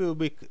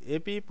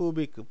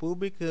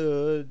పూబిక్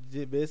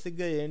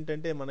బేసిక్గా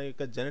ఏంటంటే మన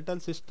యొక్క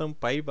జెనిటల్ సిస్టమ్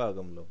పై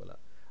భాగం లోపల,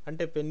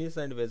 అంటే పెన్నిస్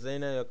అండ్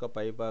వెజైనా యొక్క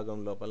పై భాగం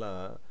లోపల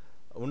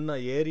ఉన్న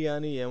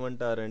ఏరియాని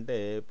ఏమంటారంటే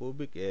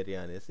పూబిక్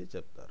ఏరియా అనేసి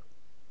చెప్తారు.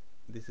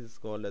 This is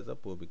called as a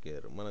పూబిక్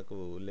ఏర్. మనకు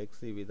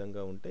లెగ్స్ ఈ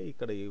విధంగా ఉంటే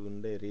ఇక్కడ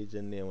ఉండే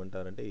రీజన్ని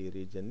ఏమంటారంటే ఈ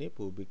రీజన్ని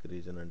పూబిక్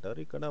రీజన్ అంటారు.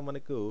 ఇక్కడ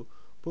మనకు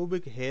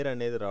పూబిక్ హెయిర్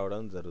అనేది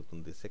రావడం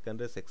జరుగుతుంది.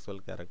 సెకండరీ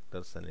సెక్సువల్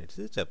క్యారెక్టర్స్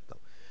అనేసి చెప్తాం.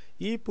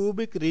 ఈ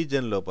పూబిక్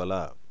రీజన్ లోపల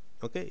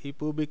ఈ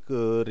పూబిక్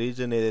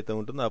రీజన్ ఏదైతే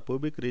ఉంటుందో ఆ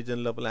పూబిక్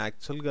రీజన్ లోపల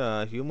యాక్చువల్గా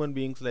హ్యూమన్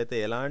బీయింగ్స్లో అయితే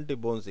ఎలాంటి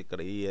బోన్స్,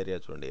 ఇక్కడ ఈ ఏరియా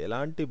చూడండి,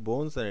 ఎలాంటి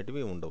బోన్స్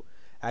అనేటివి ఉండవు.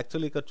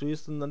 యాక్చువల్లీ ఇక్కడ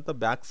చూస్తుందంతా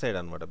బ్యాక్ సైడ్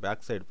అనమాట,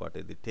 బ్యాక్ సైడ్ పార్ట్,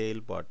 ఇది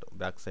tail part,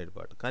 back side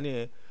part. కానీ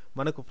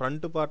మనకు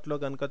ఫ్రంట్ పార్ట్లో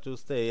కనుక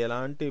చూస్తే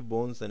ఎలాంటి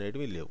బోన్స్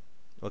అనేటివి లేవు.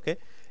 ఓకే,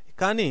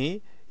 కానీ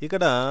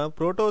ఇక్కడ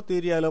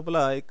ప్రోటోథీరియా లోపల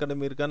ఇక్కడ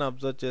మీరు కానీ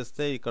అబ్జర్వ్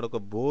చేస్తే ఇక్కడ ఒక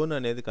బోన్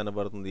అనేది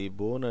కనబడుతుంది. ఈ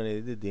బోన్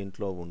అనేది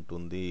దీంట్లో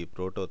ఉంటుంది,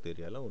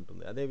 ప్రోటోథీరియాలో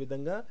ఉంటుంది.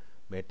 అదేవిధంగా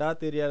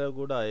మెటాథీరియాలో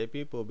కూడా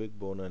ఎపిపోబిక్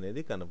బోన్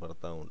అనేది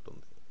కనబడుతూ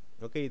ఉంటుంది.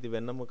 ఓకే, ఇది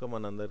వెన్నెముక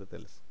మనందరికీ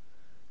తెలుసు.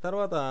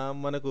 తర్వాత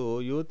మనకు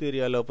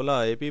యూథీరియా లోపల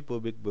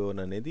ఎపిపోబిక్ బోన్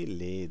అనేది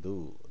లేదు.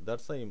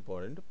 That's a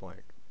important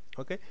point.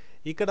 Okay,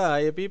 ఇక్కడ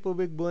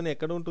ఎపిపోబిక్ బోన్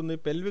ఎక్కడ ఉంటుంది?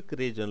 పెల్విక్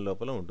రీజన్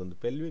లోపల ఉంటుంది.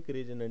 పెల్విక్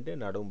రీజన్ అంటే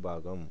నడుం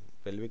భాగం.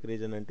 పెల్విక్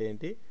రీజన్ అంటే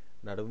ఏంటి?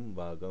 నడుం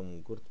భాగం,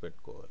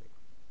 గుర్తుపెట్టుకోవాలి.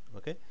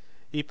 ఓకే,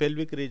 ఈ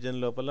పెల్విక్ రీజన్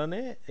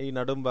లోపలనే, ఈ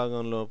నడుం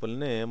భాగం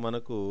లోపలనే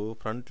మనకు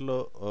ఫ్రంట్లో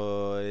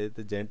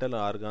ఏదైతే జెంటల్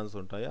ఆర్గాన్స్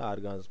ఉంటాయో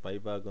ఆర్గాన్స్ పై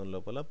భాగం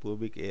లోపల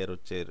పూబిక్ ఎయిర్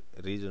వచ్చే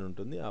రీజన్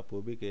ఉంటుంది. ఆ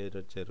పూబిక్ ఎయిర్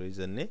వచ్చే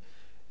రీజన్ని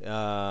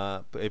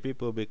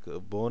ఎపిపోబిక్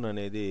బోన్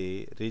అనేది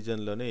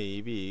రీజన్లోనే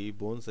ఇవి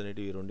బోన్స్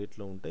అనేటివి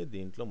రెండిట్లో ఉంటాయి.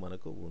 దీంట్లో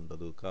మనకు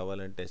ఉండదు.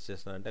 కావాలంటే టెస్ట్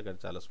చేసినా అంటే అక్కడ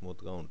చాలా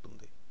స్మూత్గా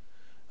ఉంటుంది.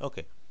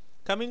 Okay,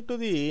 coming to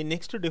the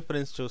next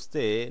difference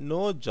చూస్తే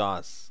నో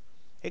జాస్.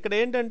 ఇక్కడ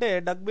ఏంటంటే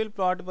డక్బిల్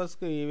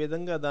ప్లాటిపస్కి ఈ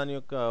విధంగా దాని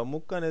యొక్క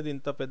ముక్కు అనేది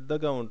ఇంత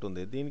పెద్దగా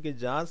ఉంటుంది. దీనికి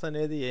జాస్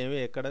అనేది ఏమీ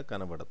ఎక్కడ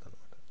కనబడదు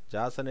అనమాట.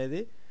 జాస్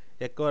అనేది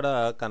ఎక్కడ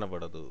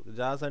కనబడదు.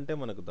 జాస్ అంటే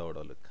మనకు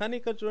దవడలు. కానీ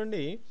ఇక్కడ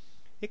చూడండి,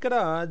 ఇక్కడ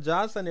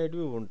జాస్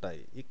అనేటివి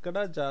ఉంటాయి, ఇక్కడ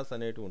జాస్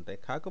అనేటివి ఉంటాయి.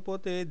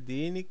 కాకపోతే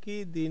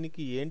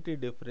దీనికి ఏంటి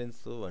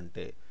డిఫరెన్స్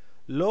అంటే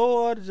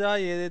లోవర్ జా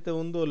ఏదైతే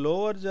ఉందో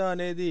లోవర్ జా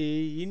అనేది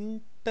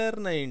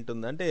ఇంటర్న్ అయి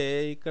ఉంటుంది. అంటే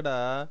ఇక్కడ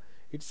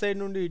ఇటు సైడ్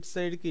నుండి ఇటు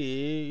సైడ్కి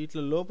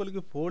ఇట్లా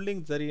లోపలికి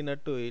ఫోల్డింగ్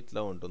జరిగినట్టు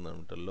ఇట్లా ఉంటుంది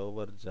అనమాట.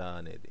 లోవర్ జా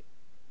అనేది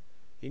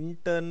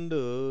ఇంటర్న్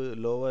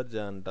లోవర్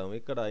జా అంటాం.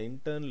 ఇక్కడ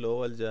ఇంటర్న్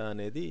లోవర్ జా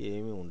అనేది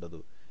ఏమీ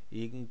ఉండదు.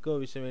 ఇంకో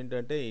విషయం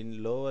ఏంటంటే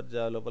లోవర్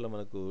జా లోపల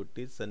మనకు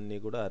టీత్స్ అన్నీ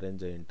కూడా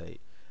అరేంజ్ అయి ఉంటాయి.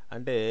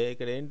 అంటే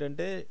ఇక్కడ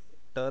ఏంటంటే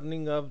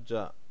టర్నింగ్ ఆఫ్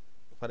జా,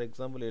 ఫర్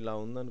ఎగ్జాంపుల్ ఇలా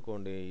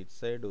ఉందనుకోండి, ఇటు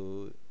సైడు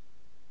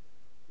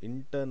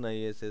ఇంటర్న్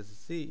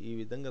అయ్యేసేసి ఈ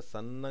విధంగా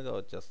సన్నగా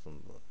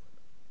వచ్చేస్తుంది.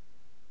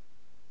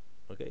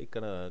 ఓకే,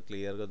 ఇక్కడ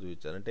క్లియర్గా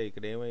చూపించారు. అంటే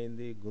ఇక్కడ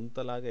ఏమైంది,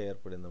 గుంతలాగా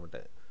ఏర్పడింది అనమాట,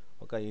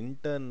 ఒక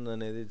ఇంటర్న్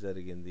అనేది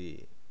జరిగింది.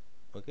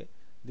 ఓకే,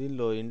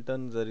 దీనిలో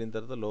ఇంటర్న్ జరిగిన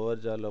తర్వాత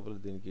లోవర్ జా లోపల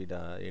దీనికి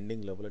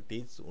ఎండింగ్ లోపల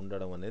టీత్స్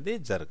ఉండడం అనేది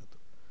జరగదు.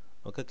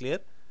 Okay,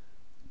 clear.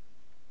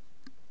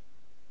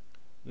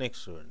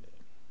 నెక్స్ట్ చూడండి,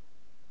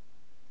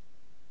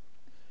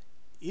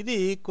 ఇది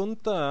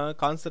కొంత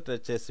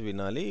కాన్సన్ట్రేట్ చేసి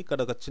వినాలి. ఇక్కడ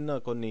ఒక చిన్న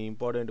కొన్ని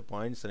ఇంపార్టెంట్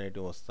పాయింట్స్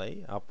అనేటివి వస్తాయి,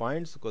 ఆ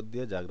పాయింట్స్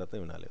కొద్దిగా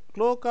జాగ్రత్తగా వినాలి.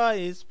 క్లోకా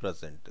ఈజ్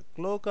ప్రజెంట్.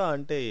 క్లోకా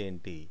అంటే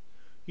ఏంటి?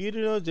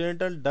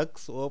 యూరినోజెనిటల్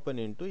డక్ట్స్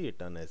ఓపెన్ ఇంటూ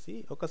ఇట్ అనేసి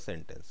ఒక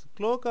సెంటెన్స్.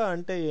 క్లోకా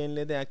అంటే ఏం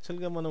లేదు,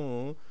 యాక్చువల్గా మనము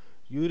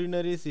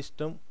యూరినరీ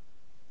సిస్టమ్,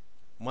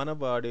 మన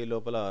బాడీ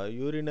లోపల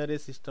యూరినరీ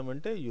సిస్టమ్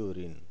అంటే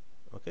యూరిన్.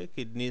 ఓకే,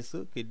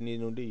 కిడ్నీ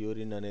నుండి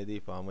యూరిన్ అనేది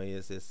ఫామ్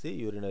అయ్యేసేసి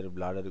యూరినరీ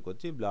బ్లాడర్కి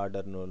వచ్చి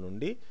బ్లాడర్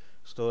నుండి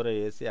స్టోర్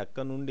అయ్యేసి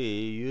అక్కడ నుండి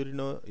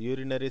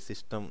యూరినరీ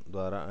సిస్టమ్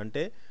ద్వారా,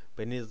 అంటే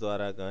పెనిస్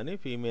ద్వారా కానీ,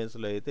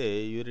 ఫీమేల్స్లో అయితే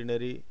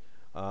యూరినరీ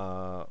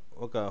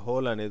ఒక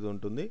హోల్ అనేది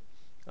ఉంటుంది,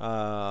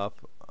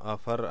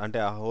 అంటే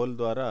ఆ హోల్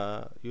ద్వారా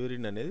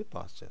యూరిన్ అనేది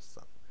పాస్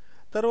చేస్తాం.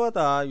 తర్వాత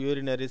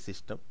యూరినరీ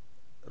సిస్టమ్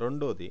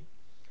రెండోది.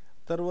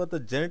 తర్వాత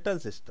జెనిటల్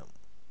సిస్టమ్.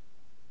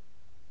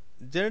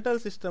 జెనిటల్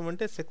సిస్టమ్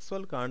అంటే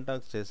సెక్సువల్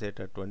కాంటాక్ట్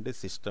చేసేటటువంటి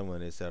సిస్టమ్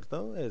అనేసి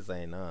అర్థం.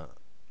 వెజైనా,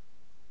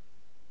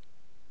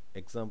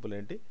 ఎగ్జాంపుల్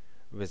ఏంటి,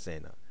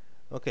 వెజైనా.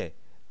 ఓకే,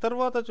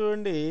 తర్వాత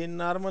చూడండి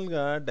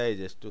నార్మల్గా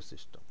డైజెస్టివ్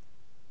సిస్టమ్.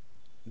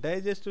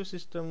 డైజెస్టివ్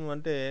సిస్టమ్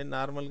అంటే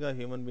నార్మల్గా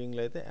హ్యూమన్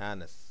బీయింగ్లో అయితే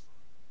యానస్.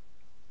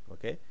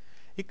 ఓకే,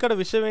 ఇక్కడ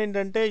విషయం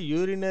ఏంటంటే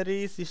యూరినరీ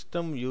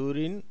సిస్టమ్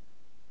యూరిన్,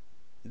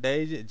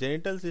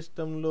 జెనిటల్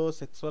సిస్టంలో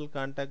సెక్సువల్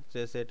కాంటాక్ట్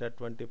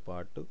చేసేటటువంటి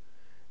పార్ట్,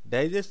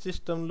 డైజెస్ట్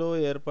సిస్టంలో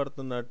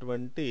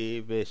ఏర్పడుతున్నటువంటి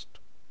వేస్ట్.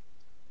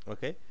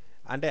 ఓకే,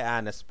 అంటే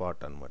యానస్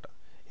పార్ట్ అనమాట.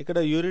 ఇక్కడ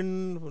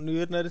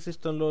యూరినరీ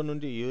సిస్టంలో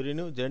నుండి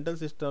యూరిన్, జెనిటల్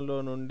సిస్టంలో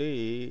నుండి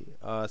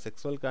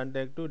సెక్సువల్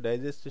కాంటాక్ట్,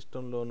 డైజెస్ట్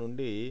సిస్టంలో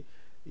నుండి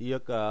ఈ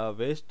యొక్క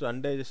వేస్ట్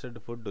అన్డైజెస్టెడ్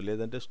ఫుడ్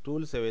లేదంటే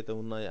స్టూల్స్ ఏవైతే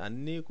ఉన్నాయో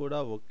అన్నీ కూడా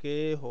ఒకే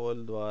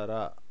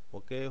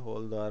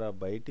హోల్ ద్వారా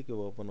బయటికి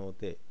ఓపెన్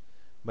అవుతాయి.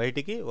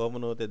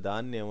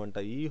 దాన్ని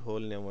ఏమంటారు, ఈ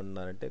హోల్ని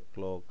ఏమంటున్నారంటే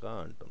క్లోకా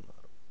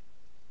అంటున్నారు.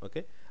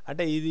 ఓకే,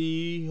 అంటే ఇది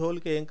ఈ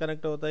హోల్కి ఏం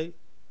కనెక్ట్ అవుతాయి?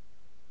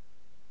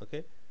 ఓకే,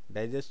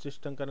 డైజెస్ట్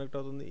సిస్టమ్ కనెక్ట్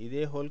అవుతుంది.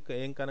 ఇదే హోల్కి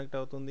ఏం కనెక్ట్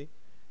అవుతుంది?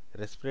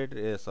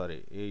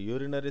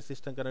 యూరినరీ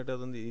సిస్టమ్ కనెక్ట్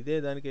అవుతుంది. ఇదే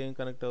దానికి ఏం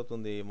కనెక్ట్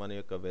అవుతుంది? మన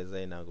యొక్క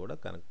వెజైనా కూడా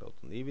కనెక్ట్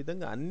అవుతుంది. ఈ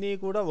విధంగా అన్నీ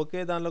కూడా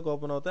ఒకే దానిలోకి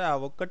ఓపెన్ అవుతాయి. ఆ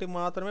ఒక్కటి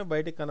మాత్రమే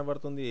బయటికి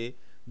కనబడుతుంది,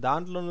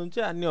 దాంట్లో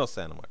నుంచే అన్నీ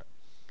వస్తాయి అన్నమాట.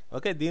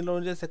 ఓకే, దీనిలో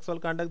నుంచే సెక్సువల్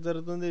కాంటాక్ట్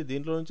జరుగుతుంది,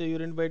 దీంట్లో నుంచే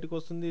యూరిన్ బయటకు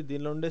వస్తుంది,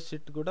 దీనిలో ఉండే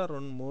షిట్ కూడా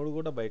 2-3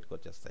 కూడా బయటకు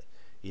వచ్చేస్తాయి.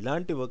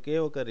 ఇలాంటి ఒకే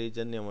ఒక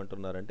రీజన్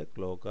ఏమంటున్నారంటే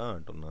క్లోకా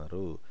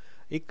అంటున్నారు.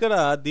 ఇక్కడ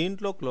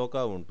దీంట్లో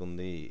క్లోకా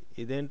ఉంటుంది.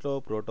 ఇదేంట్లో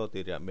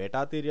ప్రోటోథీరియా,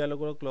 మెటాథీరియాలో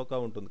కూడా క్లోకా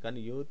ఉంటుంది, కానీ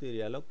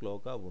యూథీరియాలో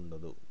క్లోకా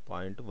ఉండదు.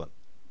 పాయింట్ 1.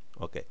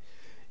 ఓకే,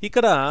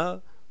 ఇక్కడ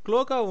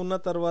క్లోకా ఉన్న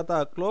తర్వాత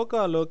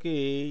క్లోకాలోకి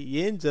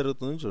ఏం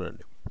జరుగుతుందో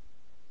చూడండి.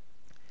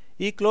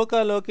 ఈ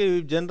క్లోకాలోకి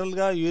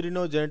జనరల్గా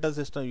యూరినోజెనిటల్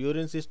సిస్టమ్,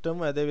 యూరిన్ సిస్టమ్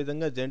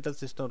అదేవిధంగా జెనిటల్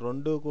సిస్టమ్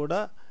రెండూ కూడా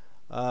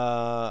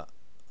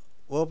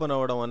ఓపెన్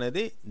అవ్వడం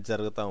అనేది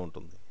జరుగుతూ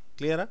ఉంటుంది.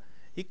 క్లియరా?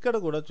 ఇక్కడ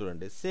కూడా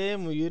చూడండి,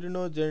 సేమ్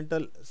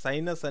యూరినోజెనిటల్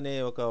సైనస్ అనే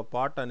ఒక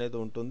పార్ట్ అనేది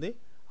ఉంటుంది.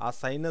 ఆ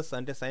సైనస్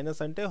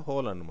అంటే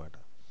హోల్ అనమాట.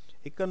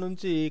 ఇక్కడ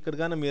నుంచి ఇక్కడ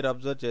కానీ మీరు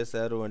అబ్జర్వ్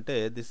చేశారు అంటే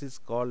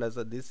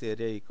దిస్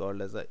ఏరియా ఈ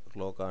కాల్డ్ యాజ్ అ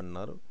క్లోకా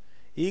అన్నారు.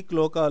 ఈ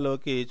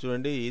క్లోకాలోకి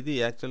చూడండి, ఇది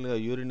యాక్చువల్గా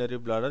యూరినరీ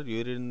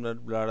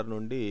బ్లాడర్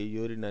నుండి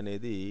యూరిన్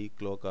అనేది ఈ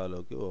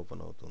క్లోకాలోకి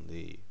ఓపెన్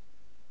అవుతుంది.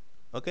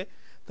 ఓకే,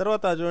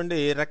 తర్వాత చూడండి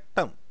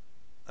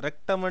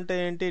రెక్టమ్ అంటే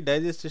ఏంటి?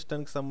 డైజెస్ట్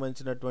సిస్టమ్కి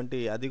సంబంధించినటువంటి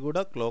అది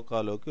కూడా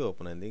క్లోకాలోకి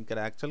ఓపెన్ అయింది. ఇంకా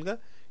యాక్చువల్గా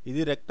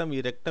ఇది రెక్టమ్, ఈ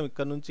రెక్టమ్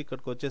ఇక్కడ నుంచి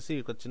ఇక్కడికి వచ్చేసి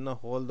ఇక్కడ చిన్న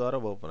హోల్ ద్వారా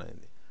ఓపెన్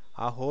అయింది.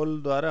 ఆ హోల్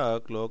ద్వారా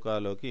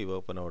క్లోకాలోకి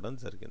ఓపెన్ అవ్వడం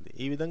జరిగింది.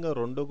 ఈ విధంగా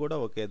రెండు కూడా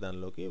ఒకే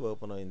దానిలోకి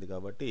ఓపెన్ అయింది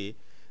కాబట్టి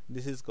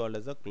this is called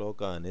as a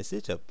క్లోకా అనేసి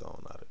చెప్తా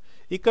ఉన్నారు.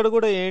 ఇక్కడ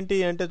కూడా ఏంటి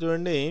అంటే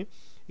చూడండి,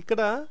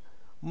 ఇక్కడ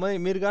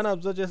మీరు కానీ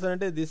అబ్జర్వ్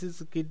చేస్తారంటే దిస్ ఈజ్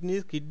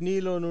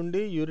కిడ్నీలో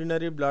నుండి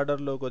యూరినరీ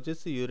బ్లాడర్లోకి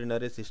వచ్చేసి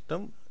యూరినరీ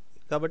సిస్టమ్,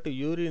 కాబట్టి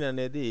యూరిన్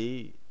అనేది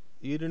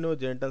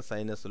యూరినోజెనిటల్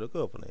సైనస్లోకి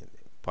ఓపెన్ అయింది.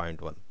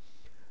 పాయింట్ 1.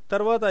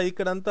 తర్వాత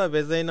ఇక్కడంతా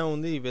వెజైనా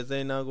ఉంది, ఈ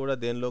వెజైనా కూడా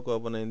దేనిలోకి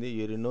ఓపెన్ అయింది?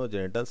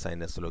 యూరినోజెనిటల్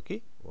సైనస్లోకి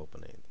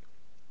ఓపెన్ అయింది.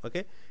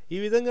 ఓకే, ఈ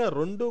విధంగా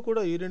రెండు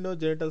కూడా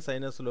యూరినోజెనిటల్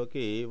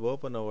సైనస్లోకి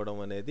ఓపెన్ అవ్వడం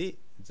అనేది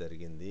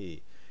జరిగింది.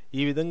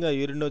 ఈ విధంగా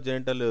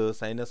యూరినోజెనిటల్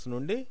సైనస్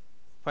నుండి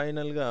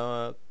ఫైనల్గా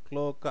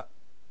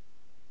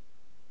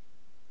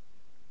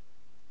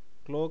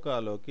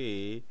క్లోకాలోకి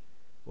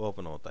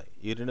ఓపెన్ అవుతాయి.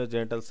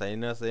 యూరినోజెనిటల్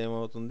సైనస్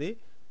ఏమవుతుంది?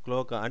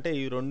 క్లోకా అంటే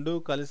ఈ రెండు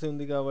కలిసి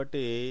ఉంది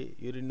కాబట్టి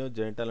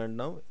యూరినోజెనిటల్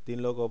అంటున్నాం,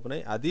 దీనిలోకి ఓపెన్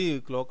అయ్యి అది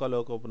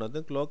క్లోకాలోకి ఓపెన్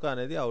అవుతుంది. క్లోకా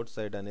అనేది అవుట్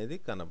సైడ్ అనేది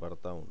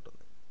కనబడతా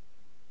ఉంటుంది.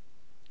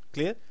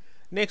 క్లియర్?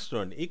 నెక్స్ట్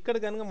చూడండి, ఇక్కడ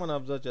కనుక మనం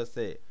అబ్జర్వ్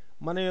చేస్తే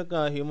మన యొక్క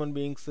హ్యూమన్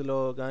బీయింగ్స్లో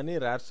కానీ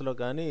ర్యాట్స్లో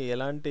కానీ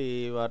ఎలాంటి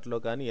వాటిలో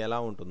కానీ ఎలా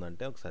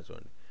ఉంటుందంటే ఒకసారి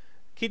చూడండి.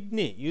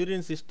 కిడ్నీ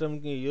యూరిన్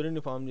సిస్టమ్కి యూరిన్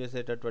ఫామ్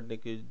చేసేటటువంటి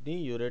కిడ్నీ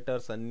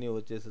యూరేటర్స్ అన్నీ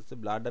వచ్చేసేసి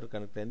బ్లాడర్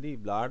కనెక్ట్ అయింది. ఈ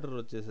బ్లాడర్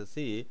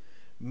వచ్చేసేసి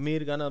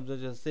మీరు కానీ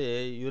అబ్జర్వ్ చేస్తే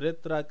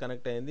యురెత్రా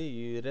కనెక్ట్ అయింది.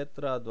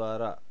 యురెత్రా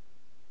ద్వారా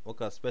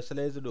ఒక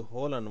స్పెషలైజ్డ్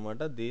హోల్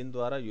అనమాట, దీని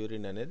ద్వారా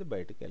యూరిన్ అనేది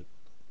బయటికి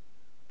వెళ్ళిపోతుంది.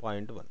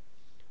 పాయింట్ 1.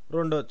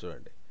 రెండోది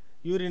చూడండి,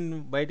 యూరిన్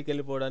బయటికి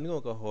వెళ్ళిపోవడానికి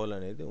ఒక హోల్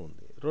అనేది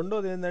ఉంది.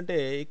 రెండోది ఏంటంటే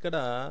ఇక్కడ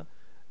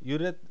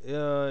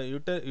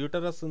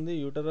యూటరస్ ఉంది.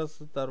 యూటరస్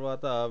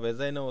తర్వాత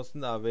వెజైనా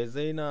వస్తుంది. ఆ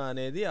వెజైనా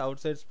అనేది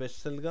అవుట్ సైడ్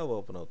స్పెషల్గా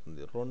ఓపెన్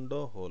అవుతుంది, రెండో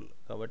హోల్.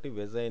 కాబట్టి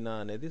వెజైనా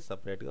అనేది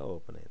సపరేట్గా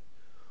ఓపెన్ అయింది.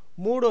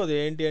 మూడోది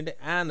ఏంటి అంటే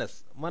యానస్.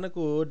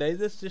 మనకు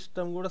డైజెస్ట్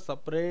సిస్టమ్ కూడా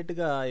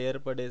సపరేట్గా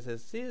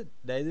ఏర్పడేసేసి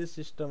డైజెస్ట్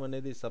సిస్టమ్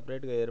అనేది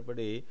సపరేట్గా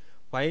ఏర్పడి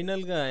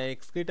ఫైనల్గా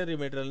ఎక్స్క్రీటరీ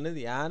మెటీరియల్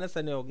అనేది యానస్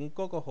అనే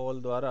ఇంకొక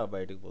హోల్ ద్వారా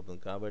బయటకు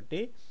పోతుంది.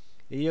 కాబట్టి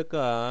ఈ యొక్క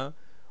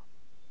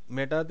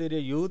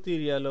మెటాథీరియా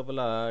యూథీరియా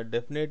లోపల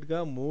డెఫినెట్గా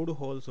 3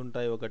 హోల్స్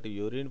ఉంటాయి. ఒకటి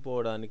యూరిన్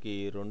పోవడానికి,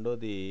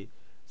 రెండోది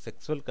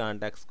సెక్సువల్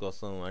కాంటాక్ట్స్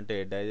కోసం, అంటే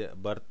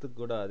బర్త్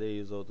కూడా అదే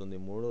యూజ్ అవుతుంది.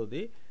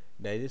 మూడోది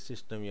డైజెస్ట్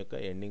సిస్టమ్ యొక్క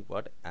ending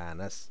part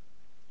anus.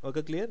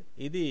 Okay, clear.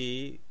 ఇది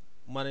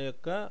మన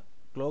యొక్క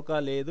క్లోకా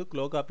లేదు,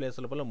 క్లోకా ప్లేస్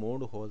లోపల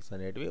 3 హోల్స్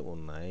అనేటివి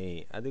ఉన్నాయి,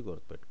 అది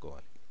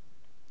గుర్తుపెట్టుకోవాలి.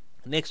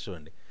 నెక్స్ట్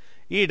చూడండి,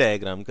 ఈ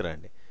డయాగ్రామ్కి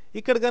రండి.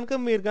 ఇక్కడ కనుక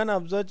మీరు కానీ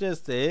అబ్జర్వ్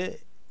చేస్తే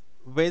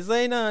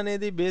వెజైనా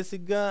అనేది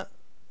బేసిక్గా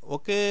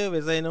ఒకే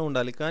వెజైనా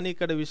ఉండాలి, కానీ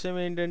ఇక్కడ విషయం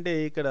ఏంటంటే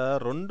ఇక్కడ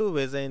 2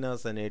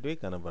 వెజైనాస్ అనేటివి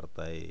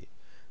కనబడతాయి.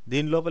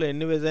 దీని లోపల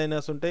ఎన్ని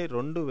వెజైనాస్ ఉంటాయి?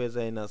 2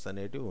 వెజైనాస్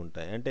అనేటివి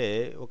ఉంటాయి. అంటే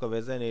ఒక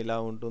వెజైనా ఇలా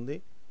ఉంటుంది,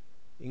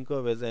 ఇంకో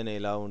వెజైనా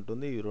ఇలా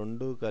ఉంటుంది. ఈ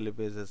 2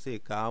 కలిపేసేసి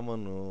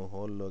కామన్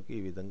హోల్లోకి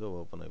ఈ విధంగా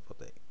ఓపెన్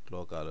అయిపోతాయి,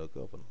 క్లోకాలోకి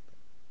ఓపెన్ అవుతాయి.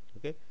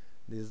 Okay,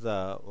 this the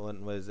 1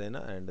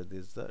 vagina and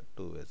this the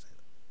 2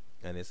 vagina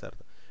అనేసి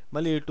అర్థం.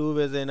 మళ్ళీ ఈ 2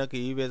 వెజైనాకి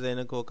ఈ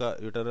వెజైనాకు ఒక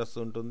యూటరస్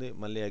ఉంటుంది,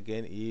 మళ్ళీ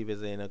అగైన్ ఈ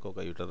వెజైనాకు ఒక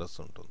యూటరస్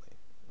ఉంటుంది.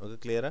 ఓకే,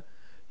 క్లియరా?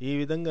 ఈ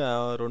విధంగా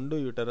 2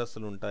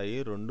 యూటరస్లు ఉంటాయి,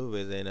 2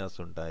 వెజైనాస్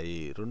ఉంటాయి.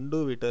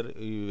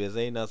 ఈ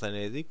వెజైనాస్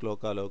అనేది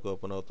క్లోకాలోకి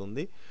ఓపెన్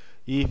అవుతుంది.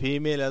 ఈ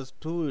ఫీమేల్ హాస్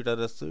 2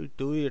 యూటరస్.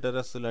 2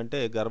 యూటరస్లు అంటే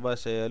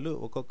గర్భాశయాలు,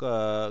 ఒక్కొక్క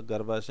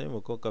గర్భాశయం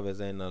ఒక్కొక్క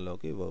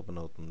వెజైనాలోకి ఓపెన్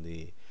అవుతుంది.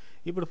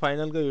 ఇప్పుడు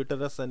ఫైనల్గా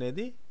యూటరస్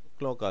అనేది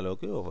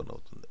క్లోకాలోకి ఓపెన్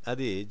అవుతుంది.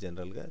 అది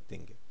జనరల్గా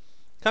thinking.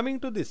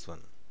 Coming to this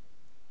one,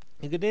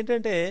 ఇక్కడ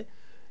ఏంటంటే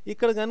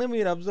ఇక్కడ కనుక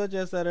మీరు అబ్జర్వ్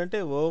చేస్తారంటే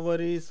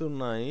ఓవరీస్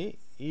ఉన్నాయి.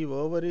 ఈ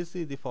ఓవరీస్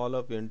ఇది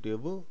Fallopian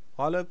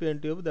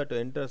tube that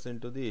enters in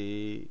to the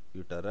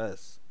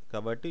uterus.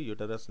 కాబట్టి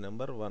యూటరస్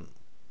నెంబర్ 1.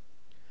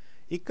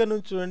 ఇక్కడ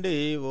నుంచి చూడండి,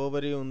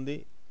 ఓవరీ ఉంది,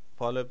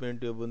 ఫాలోపియన్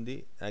ట్యూబ్ ఉంది,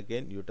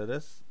 అగైన్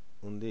యూటరస్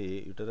ఉంది,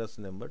 యూటరస్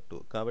నెంబర్ 2.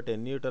 కాబట్టి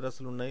ఎన్ని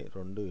యూటరస్లు ఉన్నాయి?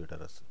 2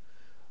 uterus.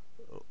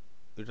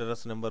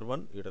 Uterus number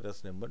 1,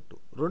 uterus number 2.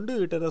 2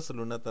 యూటరస్లు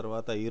ఉన్న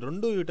తర్వాత ఈ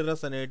 2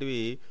 యూటరస్ అనేటివి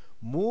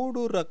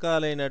 3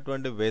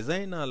 రకాలైనటువంటి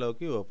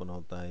వెజైనాలోకి ఓపెన్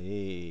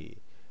అవుతాయి.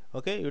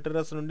 ఓకే,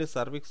 యూటరస్ నుండి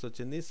సర్విక్స్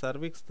వచ్చింది.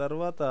 సర్విక్స్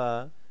తర్వాత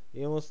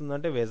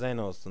ఏమొస్తుందంటే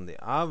వెజైనా వస్తుంది.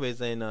 ఆ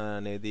వెజైనా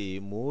అనేది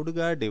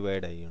 3గా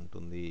డివైడ్ అయి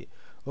ఉంటుంది.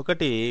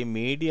 ఒకటి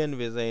మీడియన్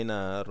వెజైనా,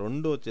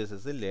 2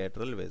 వచ్చేసేసి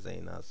లేటరల్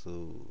వెజైనాస్.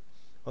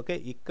 ఓకే,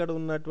 ఇక్కడ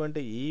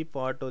ఉన్నటువంటి ఈ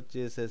పార్ట్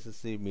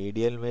వచ్చేసేసి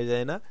మీడియల్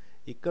వెజైనా,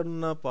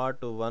 ఇక్కడున్న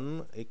పార్ట్ 1,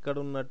 ఇక్కడ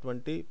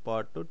ఉన్నటువంటి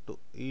పార్ట్ 2,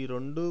 ఈ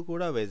 2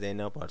 కూడా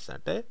వెజైనా పార్ట్స్.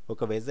 అంటే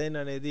ఒక వెజైనా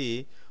అనేది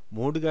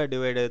 3గా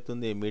డివైడ్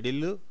అవుతుంది,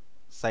 మిడిల్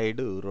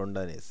సైడ్ 2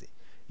 అనేసి.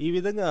 ఈ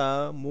విధంగా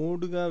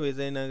 3గా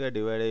వెజైనాగా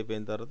డివైడ్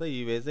అయిపోయిన తర్వాత ఈ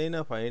వెజైనా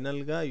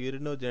ఫైనల్గా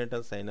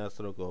యూరినోజెనిటల్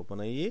సైనస్లోకి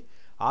ఓపెన్ అయ్యి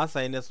ఆ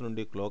సైనస్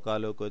నుండి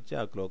క్లోకాలోకి వచ్చి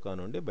ఆ క్లోకా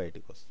నుండి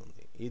బయటికి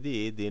వస్తుంది. ఇది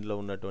దీనిలో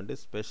ఉన్నటువంటి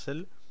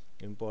స్పెషల్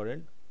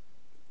ఇంపార్టెంట్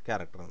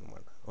క్యారెక్టర్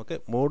అనమాట. ఓకే,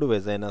 3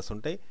 వెజైనాస్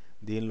ఉంటాయి.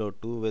 దీనిలో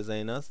 2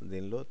 వెజైనాస్,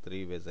 దీనిలో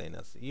 3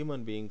 వెజైనాస్.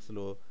 హ్యూమన్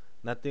బీయింగ్స్లో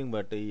నథింగ్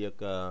బట్ ఈ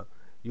యొక్క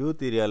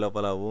యూథీరియా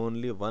లోపల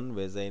ఓన్లీ 1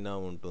 వెజైనా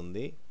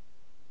ఉంటుంది.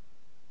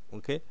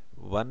 ఓకే,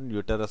 1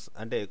 యూటరస్,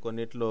 అంటే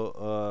కొన్నిట్లో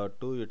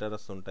 2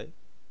 యూటరస్ ఉంటాయి.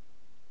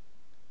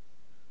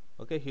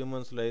 ఓకే,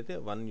 హ్యూమన్స్లో అయితే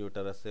 1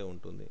 యూటరస్సే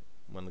ఉంటుంది,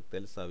 మనకు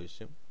తెలుసు ఆ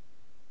విషయం.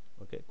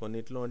 ఓకే,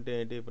 కొన్నిట్లో అంటే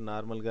ఏంటి, ఇప్పుడు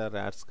నార్మల్గా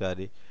ర్యాట్స్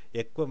కానీ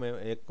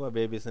ఎక్కువ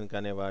బేబీస్ని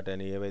కానీ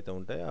వాటిని ఏవైతే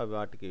ఉంటాయో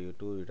వాటికి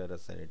 2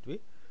 యూటరస్ అనేటివి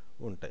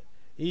ఉంటాయి.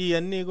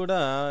 ఇవన్నీ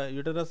కూడా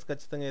యూటరస్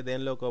ఖచ్చితంగా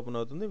దేనిలోకి ఓపెన్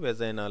అవుతుంది?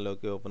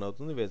 వెజైనాలోకి ఓపెన్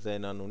అవుతుంది.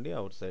 వెజైనా నుండి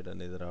అవుట్ సైడ్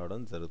అనేది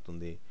రావడం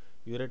జరుగుతుంది.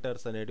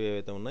 యూరేటర్స్ అనేటివి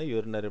ఏవైతే ఉన్నాయో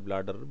యూరినరీ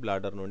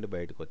బ్లాడర్ నుండి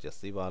బయటకు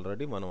వచ్చేస్తాయి. ఇవి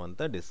ఆల్రెడీ మనం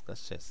అంతా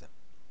డిస్కస్ చేసాం.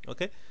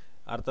 ఓకే,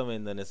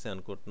 అర్థమైందనేసి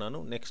అనుకుంటున్నాను.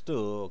 నెక్స్ట్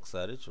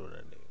ఒకసారి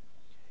చూడండి.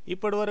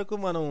 ఇప్పటి వరకు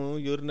మనం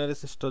యూరినరీ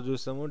సిస్టమ్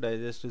చూసాము,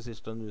 డైజెస్టివ్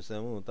సిస్టమ్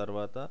చూసాము,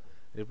 తర్వాత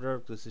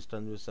రిప్రొడక్టివ్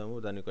సిస్టమ్ చూసాము,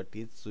 దాని యొక్క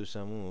టీత్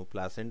చూసాము,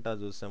 ప్లాసెంటా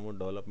చూసాము,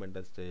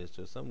 డెవలప్మెంటల్ స్టేజెస్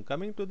చూసాము.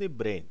 కమింగ్ టు ది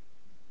బ్రెయిన్,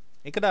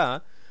 ఇక్కడ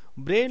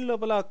బ్రెయిన్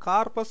లోపల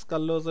కార్పస్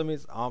కల్లోజం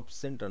ఈజ్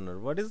ఆబ్సెంట్ అన్నారు.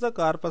 వాట్ ఈస్ ద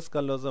కార్పస్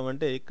కల్లోజం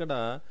అంటే ఇక్కడ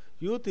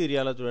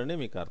యూథీరియాలో చూడండి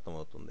మీకు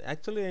అర్థమవుతుంది.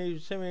 యాక్చువల్గా ఈ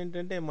విషయం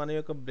ఏంటంటే మన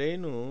యొక్క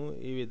బ్రెయిన్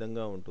ఈ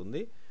విధంగా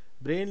ఉంటుంది.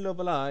 బ్రెయిన్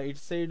లోపల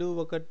ఇటు సైడు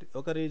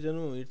ఒక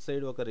రీజను, ఇటు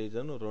సైడ్ ఒక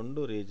రీజను,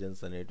 2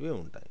 రీజన్స్ అనేటివి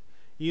ఉంటాయి.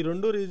 ఈ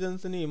 2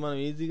 రీజన్స్ని మనం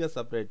ఈజీగా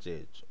సపరేట్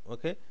చేయొచ్చు.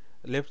 Okay,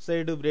 left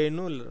side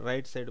brain,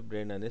 right side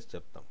brain అనేసి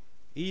చెప్తాం.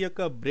 ఈ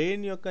యొక్క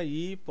బ్రెయిన్ యొక్క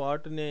ఈ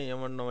పార్ట్ని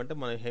ఏమన్నామంటే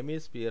మనం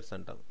హెమిస్పియర్స్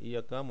అంటాం. ఈ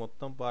యొక్క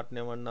మొత్తం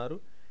పార్ట్ని ఏమన్నారు,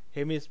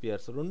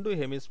 హెమిస్పియర్స్. రెండు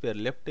hemisphere,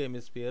 left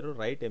hemisphere,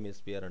 right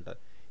hemisphere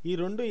అంటారు. ఈ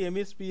రెండు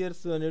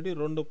హెమిస్పియర్స్ అనేవి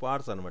రెండు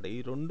పార్ట్స్ అనమాట. ఈ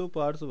రెండు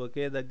పార్ట్స్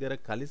ఒకే దగ్గర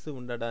కలిసి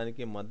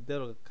ఉండడానికి మధ్య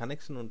ఒక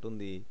కనెక్షన్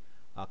ఉంటుంది.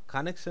 ఆ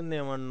కనెక్షన్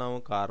ఏమన్నాము,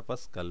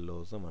 కార్పస్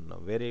కల్లోజం అన్నాం.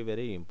 Very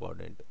very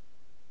important.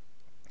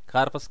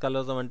 కార్పస్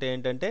కల్లోజం అంటే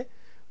ఏంటంటే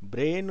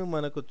బ్రెయిన్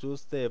మనకు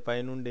చూస్తే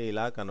పైనుండి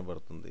ఇలా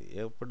కనబడుతుంది.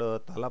 ఎప్పుడు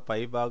తల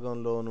పై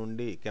భాగంలో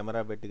నుండి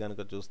కెమెరా పెట్టి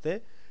కనుక చూస్తే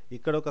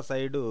ఇక్కడ ఒక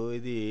సైడు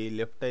ఇది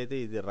లెఫ్ట్ అయితే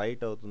ఇది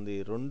రైట్ అవుతుంది.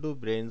 రెండు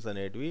బ్రెయిన్స్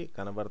అనేటివి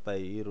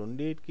కనబడతాయి. ఈ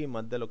రెండింటికి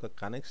మధ్యలో ఒక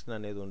కనెక్షన్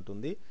అనేది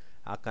ఉంటుంది.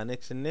 ఆ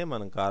కనెక్షన్నే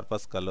మనం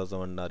కార్పస్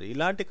కల్లోజం అన్నారు.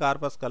 ఇలాంటి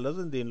కార్పస్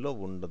కల్లోజం దీనిలో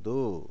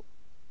ఉండదు,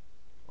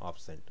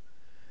 ఆబ్సెంట్.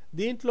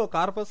 దీంట్లో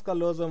కార్పస్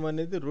కల్లోజం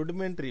అనేది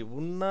రుడిమెంటరీ,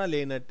 ఉన్నా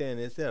లేనట్టే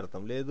అనేసి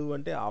అర్థం, లేదు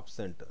అంటే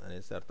ఆబ్సెంట్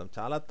అనేసి అర్థం.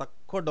 చాలా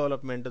తక్కువ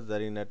డెవలప్మెంట్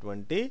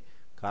జరిగినటువంటి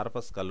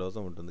కార్పస్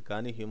కల్లోజం ఉంటుంది.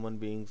 కానీ human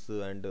beings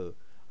and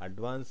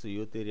advance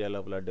Eutheria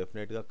లోపల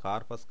డెఫినెట్గా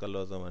కార్పస్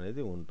కల్లోజం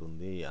అనేది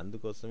ఉంటుంది.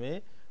 అందుకోసమే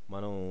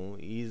మనం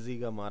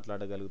ఈజీగా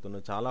మాట్లాడగలుగుతున్న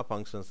చాలా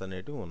ఫంక్షన్స్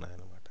అనేటివి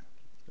ఉన్నాయన్నమాట.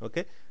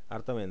 ఓకే,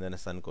 అర్థమైంది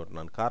అనేసి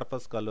అనుకుంటున్నాను.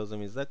 Corpus కల్లోజం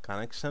is the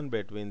connection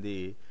between the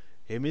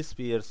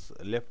hemispheres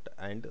left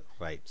and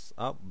rights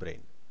of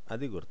brain.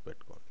 అది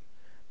గుర్తుపెట్టుకోండి.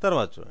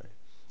 తర్వాత చూడండి,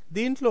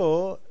 దీంట్లో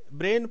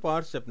బ్రెయిన్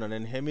పార్ట్స్ చెప్పినాను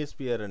నేను,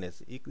 హెమిస్పియర్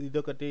అనేసి.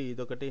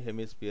 ఇదొకటి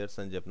హెమిస్పియర్స్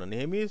అని చెప్పినాను.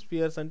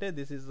 హెమిస్పియర్స్ అంటే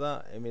this is the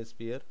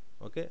hemisphere.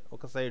 Okay,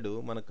 ఒక సైడు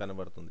మనకు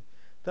కనబడుతుంది.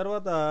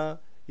 తర్వాత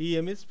ఈ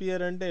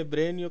హెమిస్పియర్ అంటే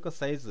బ్రెయిన్ యొక్క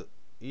సైజు,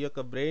 ఈ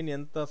యొక్క బ్రెయిన్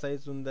ఎంత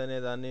సైజు ఉందనే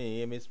దాన్ని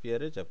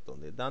హెమిస్పియరే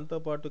చెప్తుంది.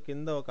 దాంతోపాటు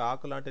కింద ఒక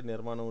ఆకు లాంటి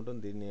నిర్మాణం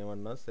ఉంటుంది. దీన్ని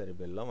ఏమన్నా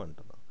సెరిబెల్లం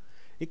అంటున్నాం.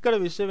 ఇక్కడ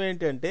విషయం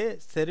ఏంటంటే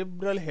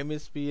cerebral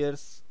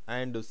hemispheres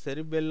and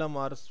cerebellum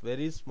are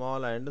very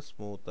small and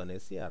smooth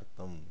అనేసి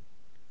అర్థం.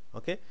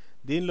 ఓకే,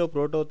 దీనిలో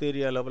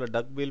ప్రోటోథీరియా లోపల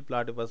డక్ బిల్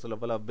ప్లాటిపస్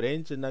లోపల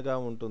బ్రెయిన్ చిన్నగా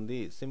ఉంటుంది,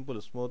 సింపుల్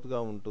స్మూత్గా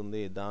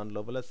ఉంటుంది. దాని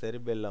లోపల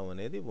సెరిబెల్లం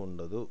అనేది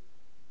ఉండదు.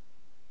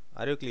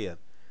 Are you clear?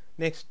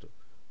 Next,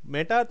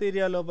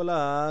 metatheria లోపల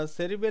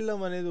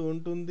సెరిబెల్లం అనేది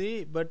ఉంటుంది,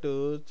 బట్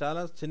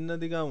చాలా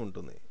చిన్నదిగా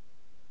ఉంటుంది.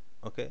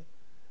 ఓకే,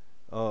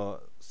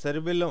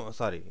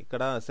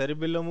 ఇక్కడ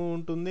సెరిబెల్లము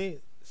ఉంటుంది,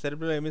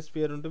 సెరిబ్రల్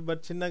హెమిస్పియర్ ఉంటుంది,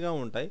 బట్ చిన్నగా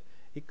ఉంటాయి.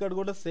 ఇక్కడ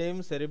కూడా సేమ్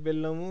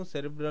సెరిబెల్లము,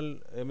 సెరిబ్రల్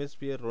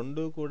హెమిస్పియర్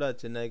రెండు కూడా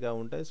చిన్నగా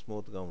ఉంటాయి,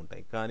 స్మూత్గా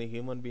ఉంటాయి. కానీ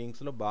హ్యూమన్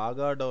బీయింగ్స్లో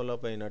బాగా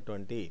డెవలప్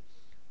అయినటువంటి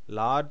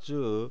లార్జ్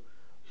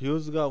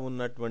హ్యూజ్గా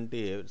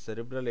ఉన్నటువంటి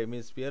సెరిబ్రల్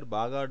హెమిస్పియర్,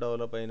 బాగా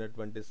డెవలప్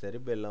అయినటువంటి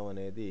సెరిబెల్లం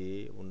అనేది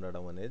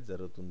ఉండడం అనేది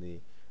జరుగుతుంది.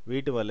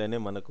 వీటి వల్లనే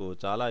మనకు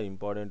చాలా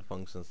ఇంపార్టెంట్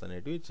ఫంక్షన్స్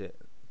అనేటివి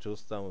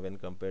చూస్తాము when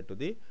compare to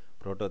the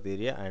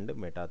prototheria and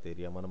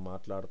metatheria. మనం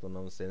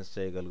మాట్లాడుతున్నాము, సెన్స్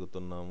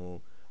చేయగలుగుతున్నాము,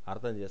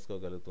 అర్థం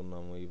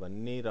చేసుకోగలుగుతున్నాము.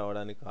 ఇవన్నీ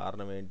రావడానికి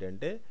కారణం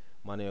ఏంటంటే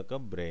మన యొక్క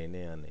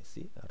బ్రెయినే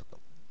అనేసి అర్థం.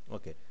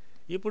 ఓకే,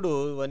 ఇప్పుడు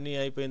ఇవన్నీ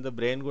అయిపోయిన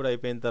బ్రెయిన్ కూడా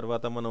అయిపోయిన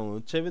తర్వాత మనం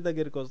చెవి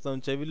దగ్గరికి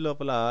వస్తాం. చెవి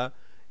లోపల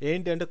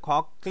ఏంటి అంటే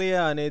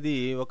కాక్లియా అనేది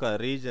ఒక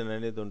రీజన్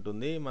అనేది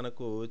ఉంటుంది.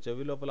 మనకు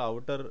చెవి లోపల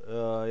అవుటర్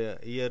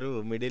ఇయర్,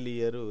 మిడిల్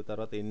ఇయర్,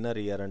 తర్వాత ఇన్నర్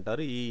ఇయర్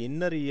అంటారు. ఈ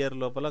ఇన్నర్ ఇయర్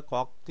లోపల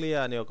కాక్లియా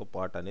అనే ఒక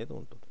పార్ట్ అనేది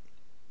ఉంటుంది.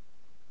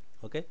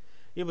 ఓకే,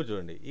 ఇప్పుడు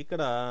చూడండి,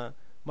 ఇక్కడ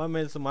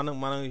మమ్మల్స్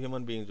మనం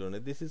హ్యూమన్ బీయింగ్ చూడండి,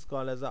 this is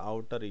called as a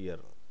outer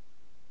ear.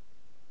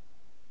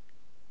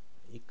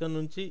 ఇక్కడ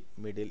నుంచి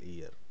మిడిల్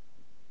ఇయర్,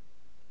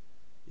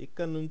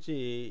 ఇక్కడ నుంచి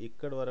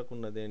ఇక్కడ వరకు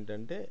ఉన్నది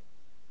ఏంటంటే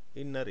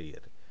ఇన్నర్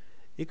ఇయర్.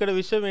 ఇక్కడ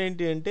విషయం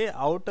ఏంటి అంటే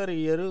outer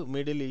ear,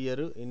 middle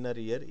ear, inner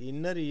ear.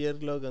 Inner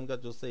ఇయర్లో కనుక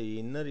చూస్తే ఈ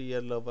ఇన్నర్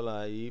ఇయర్ లోపల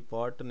ఈ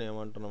పార్ట్ని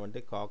ఏమంటున్నాం అంటే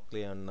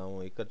కాక్లియా అన్నాము.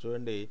 ఇక్కడ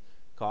చూడండి,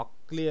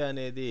 కాక్లియా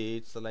అనేది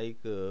ఇట్స్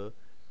లైక్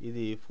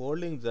ఇది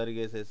ఫోల్డింగ్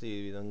జరిగేసేసి ఈ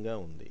విధంగా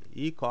ఉంది.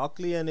 ఈ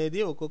కాక్లియా అనేది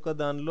ఒక్కొక్క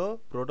దానిలో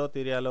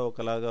ప్రోటోథీరియాలో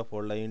ఒకలాగా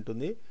ఫోల్డ్ అయి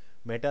ఉంటుంది,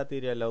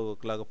 మెటాథీరియాలో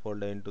ఒకలాగా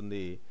ఫోల్డ్ అయి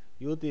ఉంటుంది,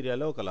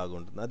 యూథీరియాలో ఒకలాగా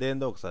ఉంటుంది.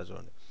 అదేందో ఒకసారి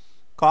చూడండి.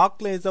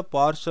 Cochlea is a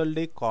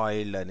partially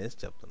coiled అనేసి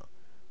చెప్తున్నాం.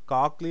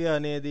 కాక్లియా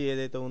అనేది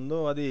ఏదైతే ఉందో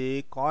అది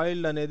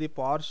కాయిల్డ్ అనేది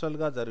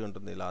పార్షల్గా జరిగి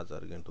ఉంటుంది, ఇలా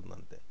జరిగి ఉంటుంది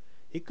అంతే.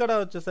 ఇక్కడ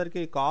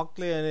వచ్చేసరికి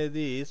కాక్లియా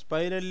అనేది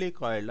స్పైరల్లీ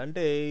కాయిల్డ్,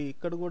 అంటే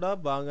ఇక్కడ కూడా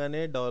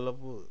బాగానే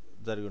డెవలప్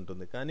జరిగి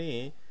ఉంటుంది. కానీ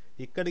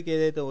ఇక్కడికి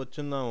ఏదైతే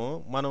వచ్చున్నామో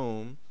మనం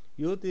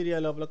యూథీరియా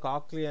లోపల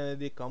కాక్లియా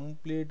అనేది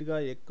కంప్లీట్గా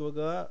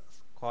ఎక్కువగా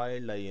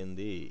కాయిల్డ్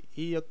అయ్యింది.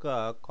 ఈ యొక్క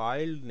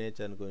కాయిల్డ్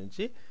నేచర్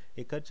గురించి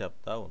ఇక్కడ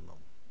చెప్తా ఉన్నాం.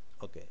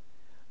 ఓకే,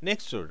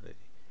 నెక్స్ట్ చూడండి,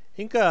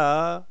 ఇంకా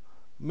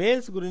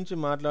మేల్స్ గురించి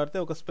మాట్లాడితే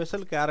ఒక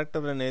స్పెషల్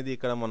క్యారెక్టర్ అనేది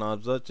ఇక్కడ మనం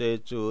అబ్జర్వ్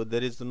చేయొచ్చు.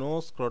 There is no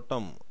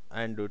scrotum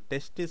and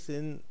testis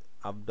in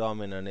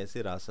abdomen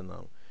అనేసి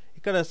రాస్తున్నాం.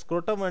 ఇక్కడ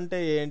స్క్రోటమ్ అంటే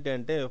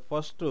ఏంటంటే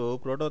ఫస్ట్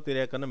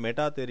ప్రోటోథీరియా కన్నా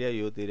మెటాథీరియా,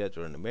 యూథీరియా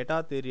చూడండి.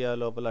 మెటాథీరియా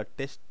లోపల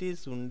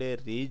టెస్టిస్ ఉండే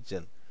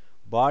రీజన్,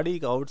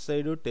 బాడీకి అవుట్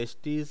సైడ్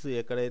టెస్టిస్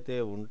ఎక్కడైతే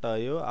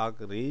ఉంటాయో ఆ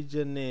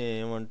రీజన్ని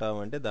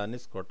ఏమంటామంటే దాన్ని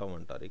స్క్రోటమ్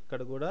అంటారు.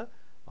 ఇక్కడ కూడా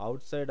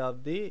out side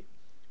of the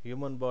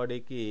human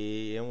బాడీకి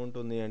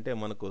ఏముంటుంది అంటే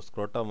మనకు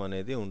స్క్రోటమ్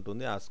అనేది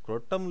ఉంటుంది. ఆ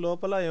స్క్రోటమ్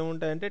లోపల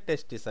ఏముంటాయంటే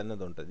టెస్టిస్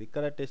అనేది ఉంటుంది.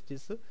 ఇక్కడ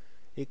టెస్టిస్,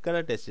 ఇక్కడ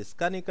టెస్టిస్.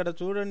 కానీ ఇక్కడ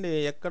చూడండి,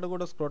 ఎక్కడ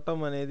కూడా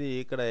స్క్రోటమ్ అనేది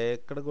ఇక్కడ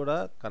ఎక్కడ కూడా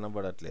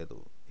కనబడట్లేదు.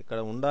 ఇక్కడ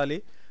ఉండాలి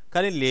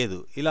కానీ లేదు.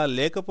 ఇలా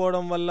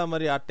లేకపోవడం వల్ల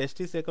మరి ఆ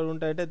టెస్టిస్ ఎక్కడ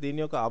ఉంటాయంటే దీని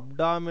యొక్క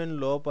అబ్డామెన్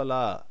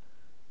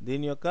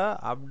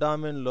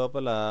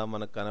లోపల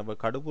మనకు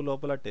కడుపు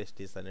లోపల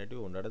టెస్టిస్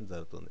అనేటివి ఉండడం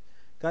జరుగుతుంది.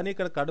 కానీ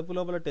ఇక్కడ కడుపు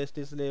లోపల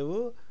టెస్టిస్ లేవు,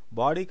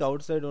 బాడీకి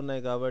అవుట్ సైడ్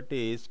ఉన్నాయి కాబట్టి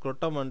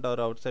స్క్రోటమ్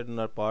అంటారు అవుట్ సైడ్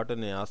ఉన్న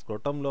పార్ట్ని. ఆ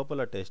స్క్రోటమ్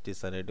లోపల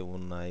టెస్టిస్ అనేటివి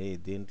ఉన్నాయి,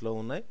 దీంట్లో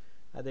ఉన్నాయి,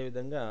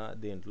 అదేవిధంగా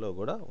దీంట్లో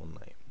కూడా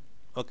ఉన్నాయి.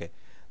 ఓకే,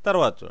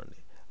 తర్వాత చూడండి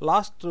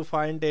లాస్ట్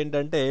పాయింట్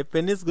ఏంటంటే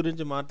పెన్నిస్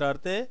గురించి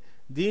మాట్లాడితే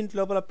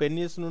దీంట్లోపల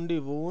పెన్నిస్ నుండి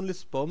ఓన్లీ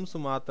స్పర్మ్స్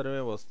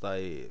మాత్రమే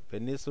వస్తాయి.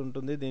 పెన్నిస్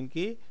ఉంటుంది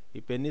దీనికి, ఈ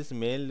పెన్నిస్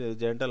మేల్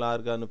జెంటల్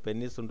ఆర్గాన్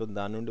పెన్నిస్ ఉంటుంది,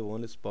 దాని నుండి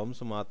ఓన్లీ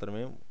స్పర్మ్స్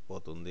మాత్రమే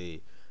పోతుంది.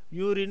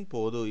 యూరిన్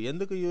పోదు.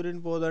 ఎందుకు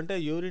యూరిన్ పోదు అంటే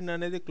యూరిన్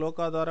అనేది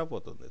క్లోకా ద్వారా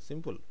పోతుంది,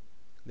 సింపుల్.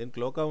 దీని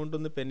క్లోకా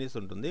ఉంటుంది, పెన్నిస్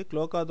ఉంటుంది,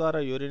 క్లోకా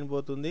ద్వారా యూరిన్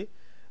పోతుంది.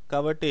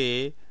 కాబట్టి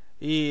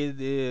ఈ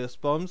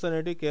స్పర్మ్స్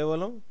అనేటివి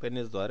కేవలం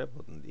పెన్నిస్ ద్వారా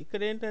పోతుంది.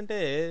 ఇక్కడ ఏంటంటే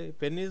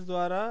పెన్నిస్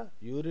ద్వారా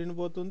యూరిన్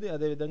పోతుంది,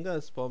 అదేవిధంగా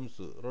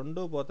స్పర్మ్స్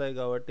రెండు పోతాయి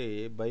కాబట్టి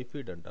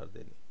బైఫీడ్ అంటారు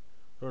దీన్ని.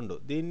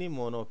 దీన్ని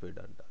మోనోఫీడ్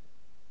అంటారు.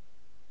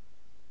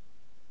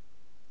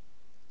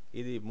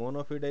 ఇది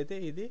మోనోఫీడ్ అయితే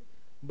ఇది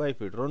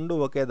బైఫీడ్, రెండు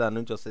ఒకే దాని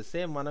నుంచి వస్తాయి.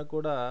 సేమ్ మనకు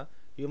కూడా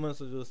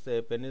హ్యూమన్స్ చూస్తే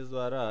పెన్నిస్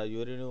ద్వారా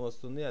యూరిన్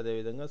వస్తుంది,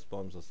 అదేవిధంగా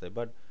స్పర్మ్స్ వస్తాయి.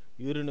 బట్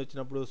యూరిన్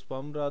వచ్చినప్పుడు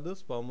స్పర్మ్ రాదు,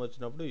 స్పర్మ్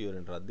వచ్చినప్పుడు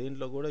యూరిన్ రాదు.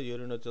 దీంట్లో కూడా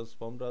యూరిన్ వచ్చే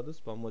స్పర్మ్ రాదు,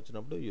 స్పర్మ్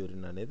వచ్చినప్పుడు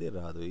యూరిన్ అనేది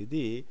రాదు.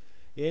 ఇది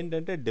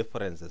ఏంటంటే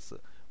డిఫరెన్సెస్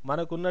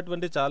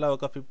మనకున్నటువంటి చాలా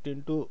ఒక 15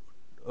 to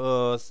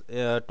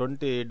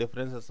 20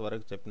 డిఫరెన్సెస్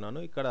వరకు చెప్పినాను.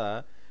 ఇక్కడ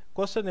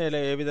క్వశ్చన్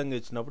ఏ విధంగా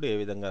ఇచ్చినప్పుడు ఏ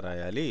విధంగా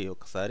రాయాలి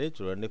ఒకసారి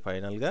చూడండి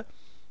ఫైనల్గా.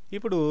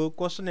 ఇప్పుడు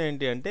క్వశ్చన్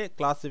ఏంటి అంటే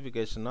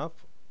క్లాసిఫికేషన్ ఆఫ్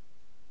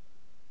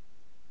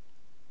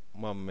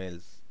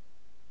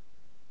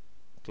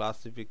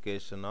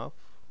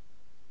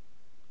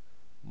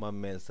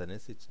మమ్మేల్స్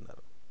అనేసి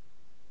ఇచ్చినారు.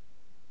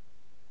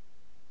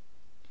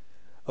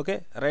 Okay,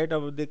 write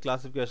about the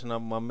classification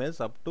of mammals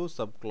up to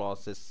sub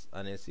classes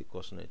అనేసి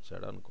క్వశ్చన్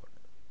ఇచ్చాడు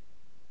అనుకోండి.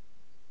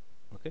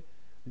 ఓకే,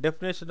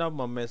 డెఫినేషన్ ఆఫ్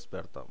మమ్మేల్స్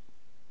పెడతాం.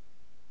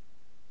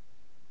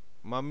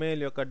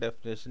 మమ్మేల్ యొక్క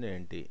డెఫినేషన్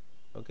ఏంటి?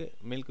 ఓకే,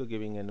 మిల్క్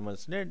గివింగ్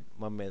యానిమల్స్నే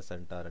మమ్మేల్స్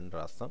అంటారని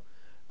రాస్తాం.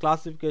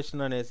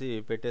 క్లాసిఫికేషన్ అనేసి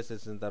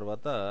పెట్టేసేసిన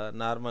తర్వాత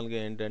నార్మల్గా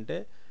ఏంటంటే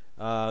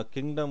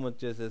కింగ్డమ్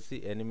వచ్చేసేసి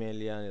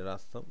ఎనిమేలియా అని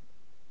రాస్తాం.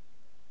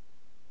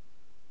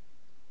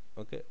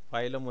 ఓకే,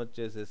 ఫైలం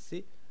వచ్చేసేసి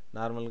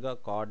నార్మల్గా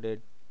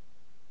కార్డేట్.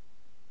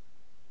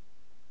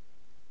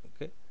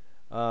 ఓకే,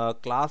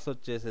 క్లాస్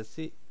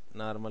వచ్చేసేసి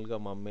నార్మల్గా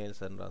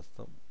మమ్మేల్స్ అని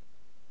రాస్తాం.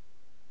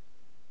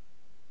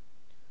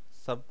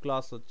 సబ్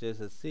క్లాస్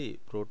వచ్చేసేసి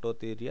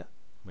ప్రోటోథీరియా,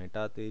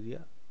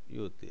 మెటాథీరియా,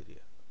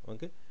 యూథీరియా.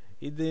 ఓకే,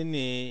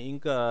 దీన్ని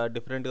ఇంకా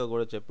డిఫరెంట్గా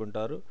కూడా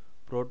చెప్పుంటారు.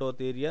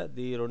 ప్రోటోథీరియా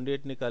ఈ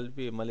రెండింటిని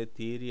కలిపి మళ్ళీ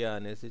థీరియా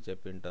అనేసి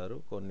చెప్పింటారు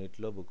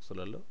కొన్నిట్లో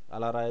బుక్స్లలో.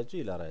 అలా రాయొచ్చు,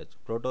 ఇలా రాయొచ్చు.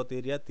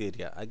 Prototheria,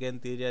 థీరియా, again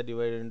థీరియా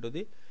divided into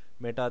the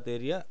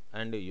metatheria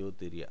and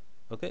Eutheria.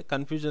 Okay,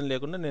 confusion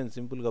లేకుండా నేను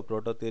సింపుల్గా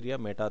ప్రోటోథీరియా,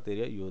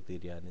 మెటాథీరియా,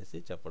 యూథీరియా అనేసి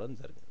చెప్పడం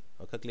జరిగింది.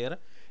 ఓకే, క్లియరా?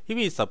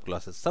 ఇవి సబ్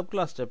క్లాసెస్. సబ్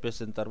క్లాస్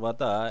చెప్పేసిన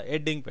తర్వాత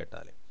హెడ్డింగ్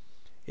పెట్టాలి.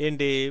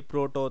 ఏంటి?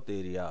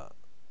 ప్రోటోథీరియా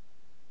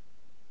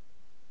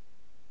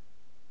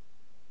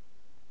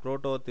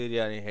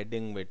అని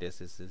హెడ్డింగ్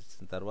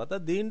పెట్టేసేసిన తర్వాత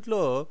దీంట్లో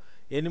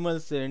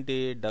ఎనిమల్స్ ఏంటి?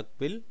 Duck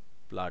bill,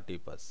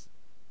 platypus.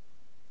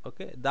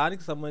 ఓకే,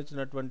 దానికి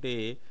సంబంధించినటువంటి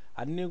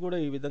అన్నీ కూడా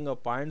ఈ విధంగా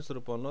పాయింట్స్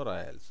రూపంలో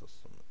రాయాల్సి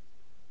వస్తుంది.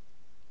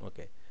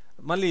 ఓకే,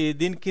 మళ్ళీ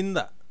దీని కింద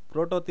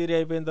ప్రోటోథీరియా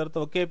అయిపోయిన తర్వాత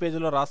ఒకే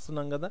పేజీలో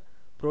రాస్తున్నాం కదా.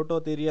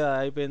 ప్రోటోథీరియా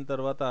అయిపోయిన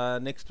తర్వాత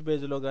నెక్స్ట్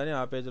పేజీలో కానీ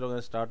ఆ పేజీలో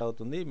కానీ స్టార్ట్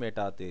అవుతుంది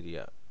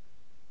మెటాథీరియా.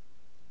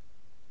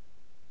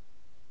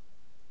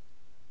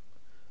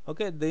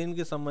 ఓకే,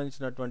 దీనికి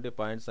సంబంధించినటువంటి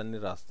పాయింట్స్ అన్ని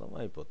రాస్తాం,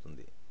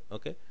 అయిపోతుంది.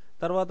 ఓకే,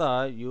 తర్వాత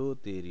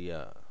యూథీరియా,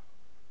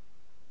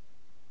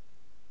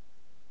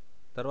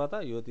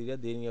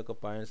 దీని యొక్క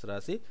పాయింట్స్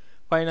రాసి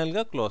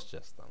ఫైనల్గా క్లోజ్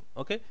చేస్తాం.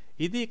 ఓకే,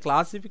 ఇది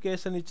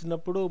క్లాసిఫికేషన్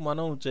ఇచ్చినప్పుడు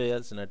మనం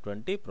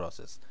చేయాల్సినటువంటి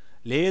ప్రాసెస్.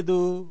 లేదు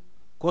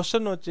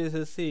క్వశ్చన్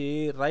వచ్చేసేసి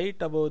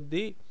write about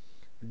the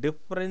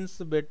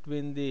differences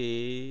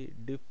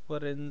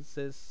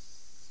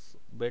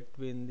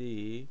between the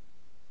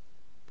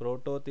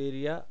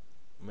prototheria,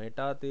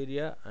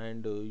 metatheria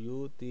and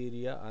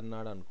Eutheria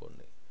అన్నాడు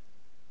అనుకోండి.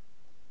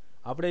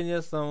 అప్పుడేం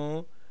చేస్తాము?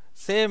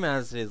 సేమ్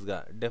యాజ్ ఈజ్గా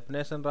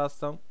డెఫినేషన్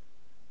రాస్తాం,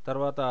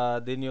 తర్వాత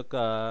దీని యొక్క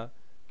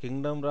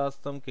కింగ్డమ్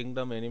రాస్తాం,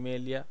 Kingdom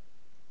Animalia.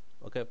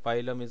 Okay,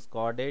 phylum is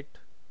caudate,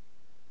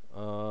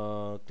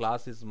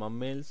 class is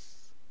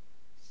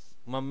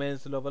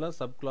mammals లోపల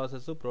sub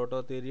classes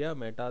prototheria,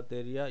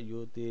 metatheria,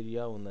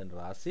 Eutheria ఉందని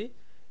రాసి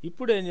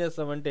ఇప్పుడు ఏం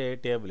చేస్తామంటే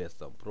టేబుల్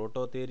వేస్తాం.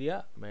 Prototheria,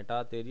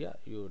 metatheria,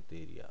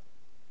 Eutheria.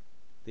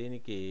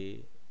 దీనికి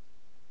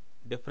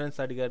డిఫరెన్స్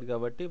అడిగాడు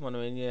కాబట్టి మనం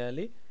ఏం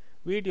చేయాలి?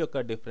 వీటి యొక్క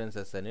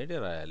డిఫరెన్సెస్ అనేవి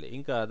రాయాలి.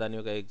 ఇంకా దాని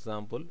యొక్క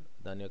ఎగ్జాంపుల్,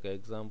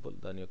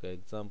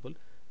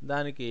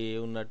 దానికి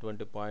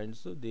ఉన్నటువంటి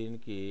పాయింట్స్,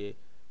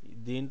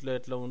 దీంట్లో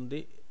ఎట్లా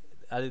ఉంది,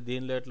 అది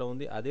దీంట్లో ఎట్లా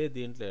ఉంది, అదే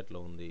దీంట్లో ఎట్లా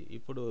ఉంది.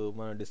 ఇప్పుడు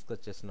మనం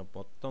డిస్కస్ చేసిన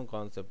మొత్తం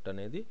కాన్సెప్ట్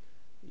అనేది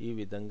ఈ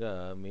విధంగా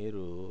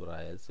మీరు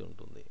రాయాల్సి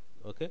ఉంటుంది.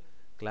 ఓకే,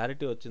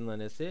 క్లారిటీ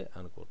వచ్చిందనేసి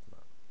అనుకుంటున్నాను.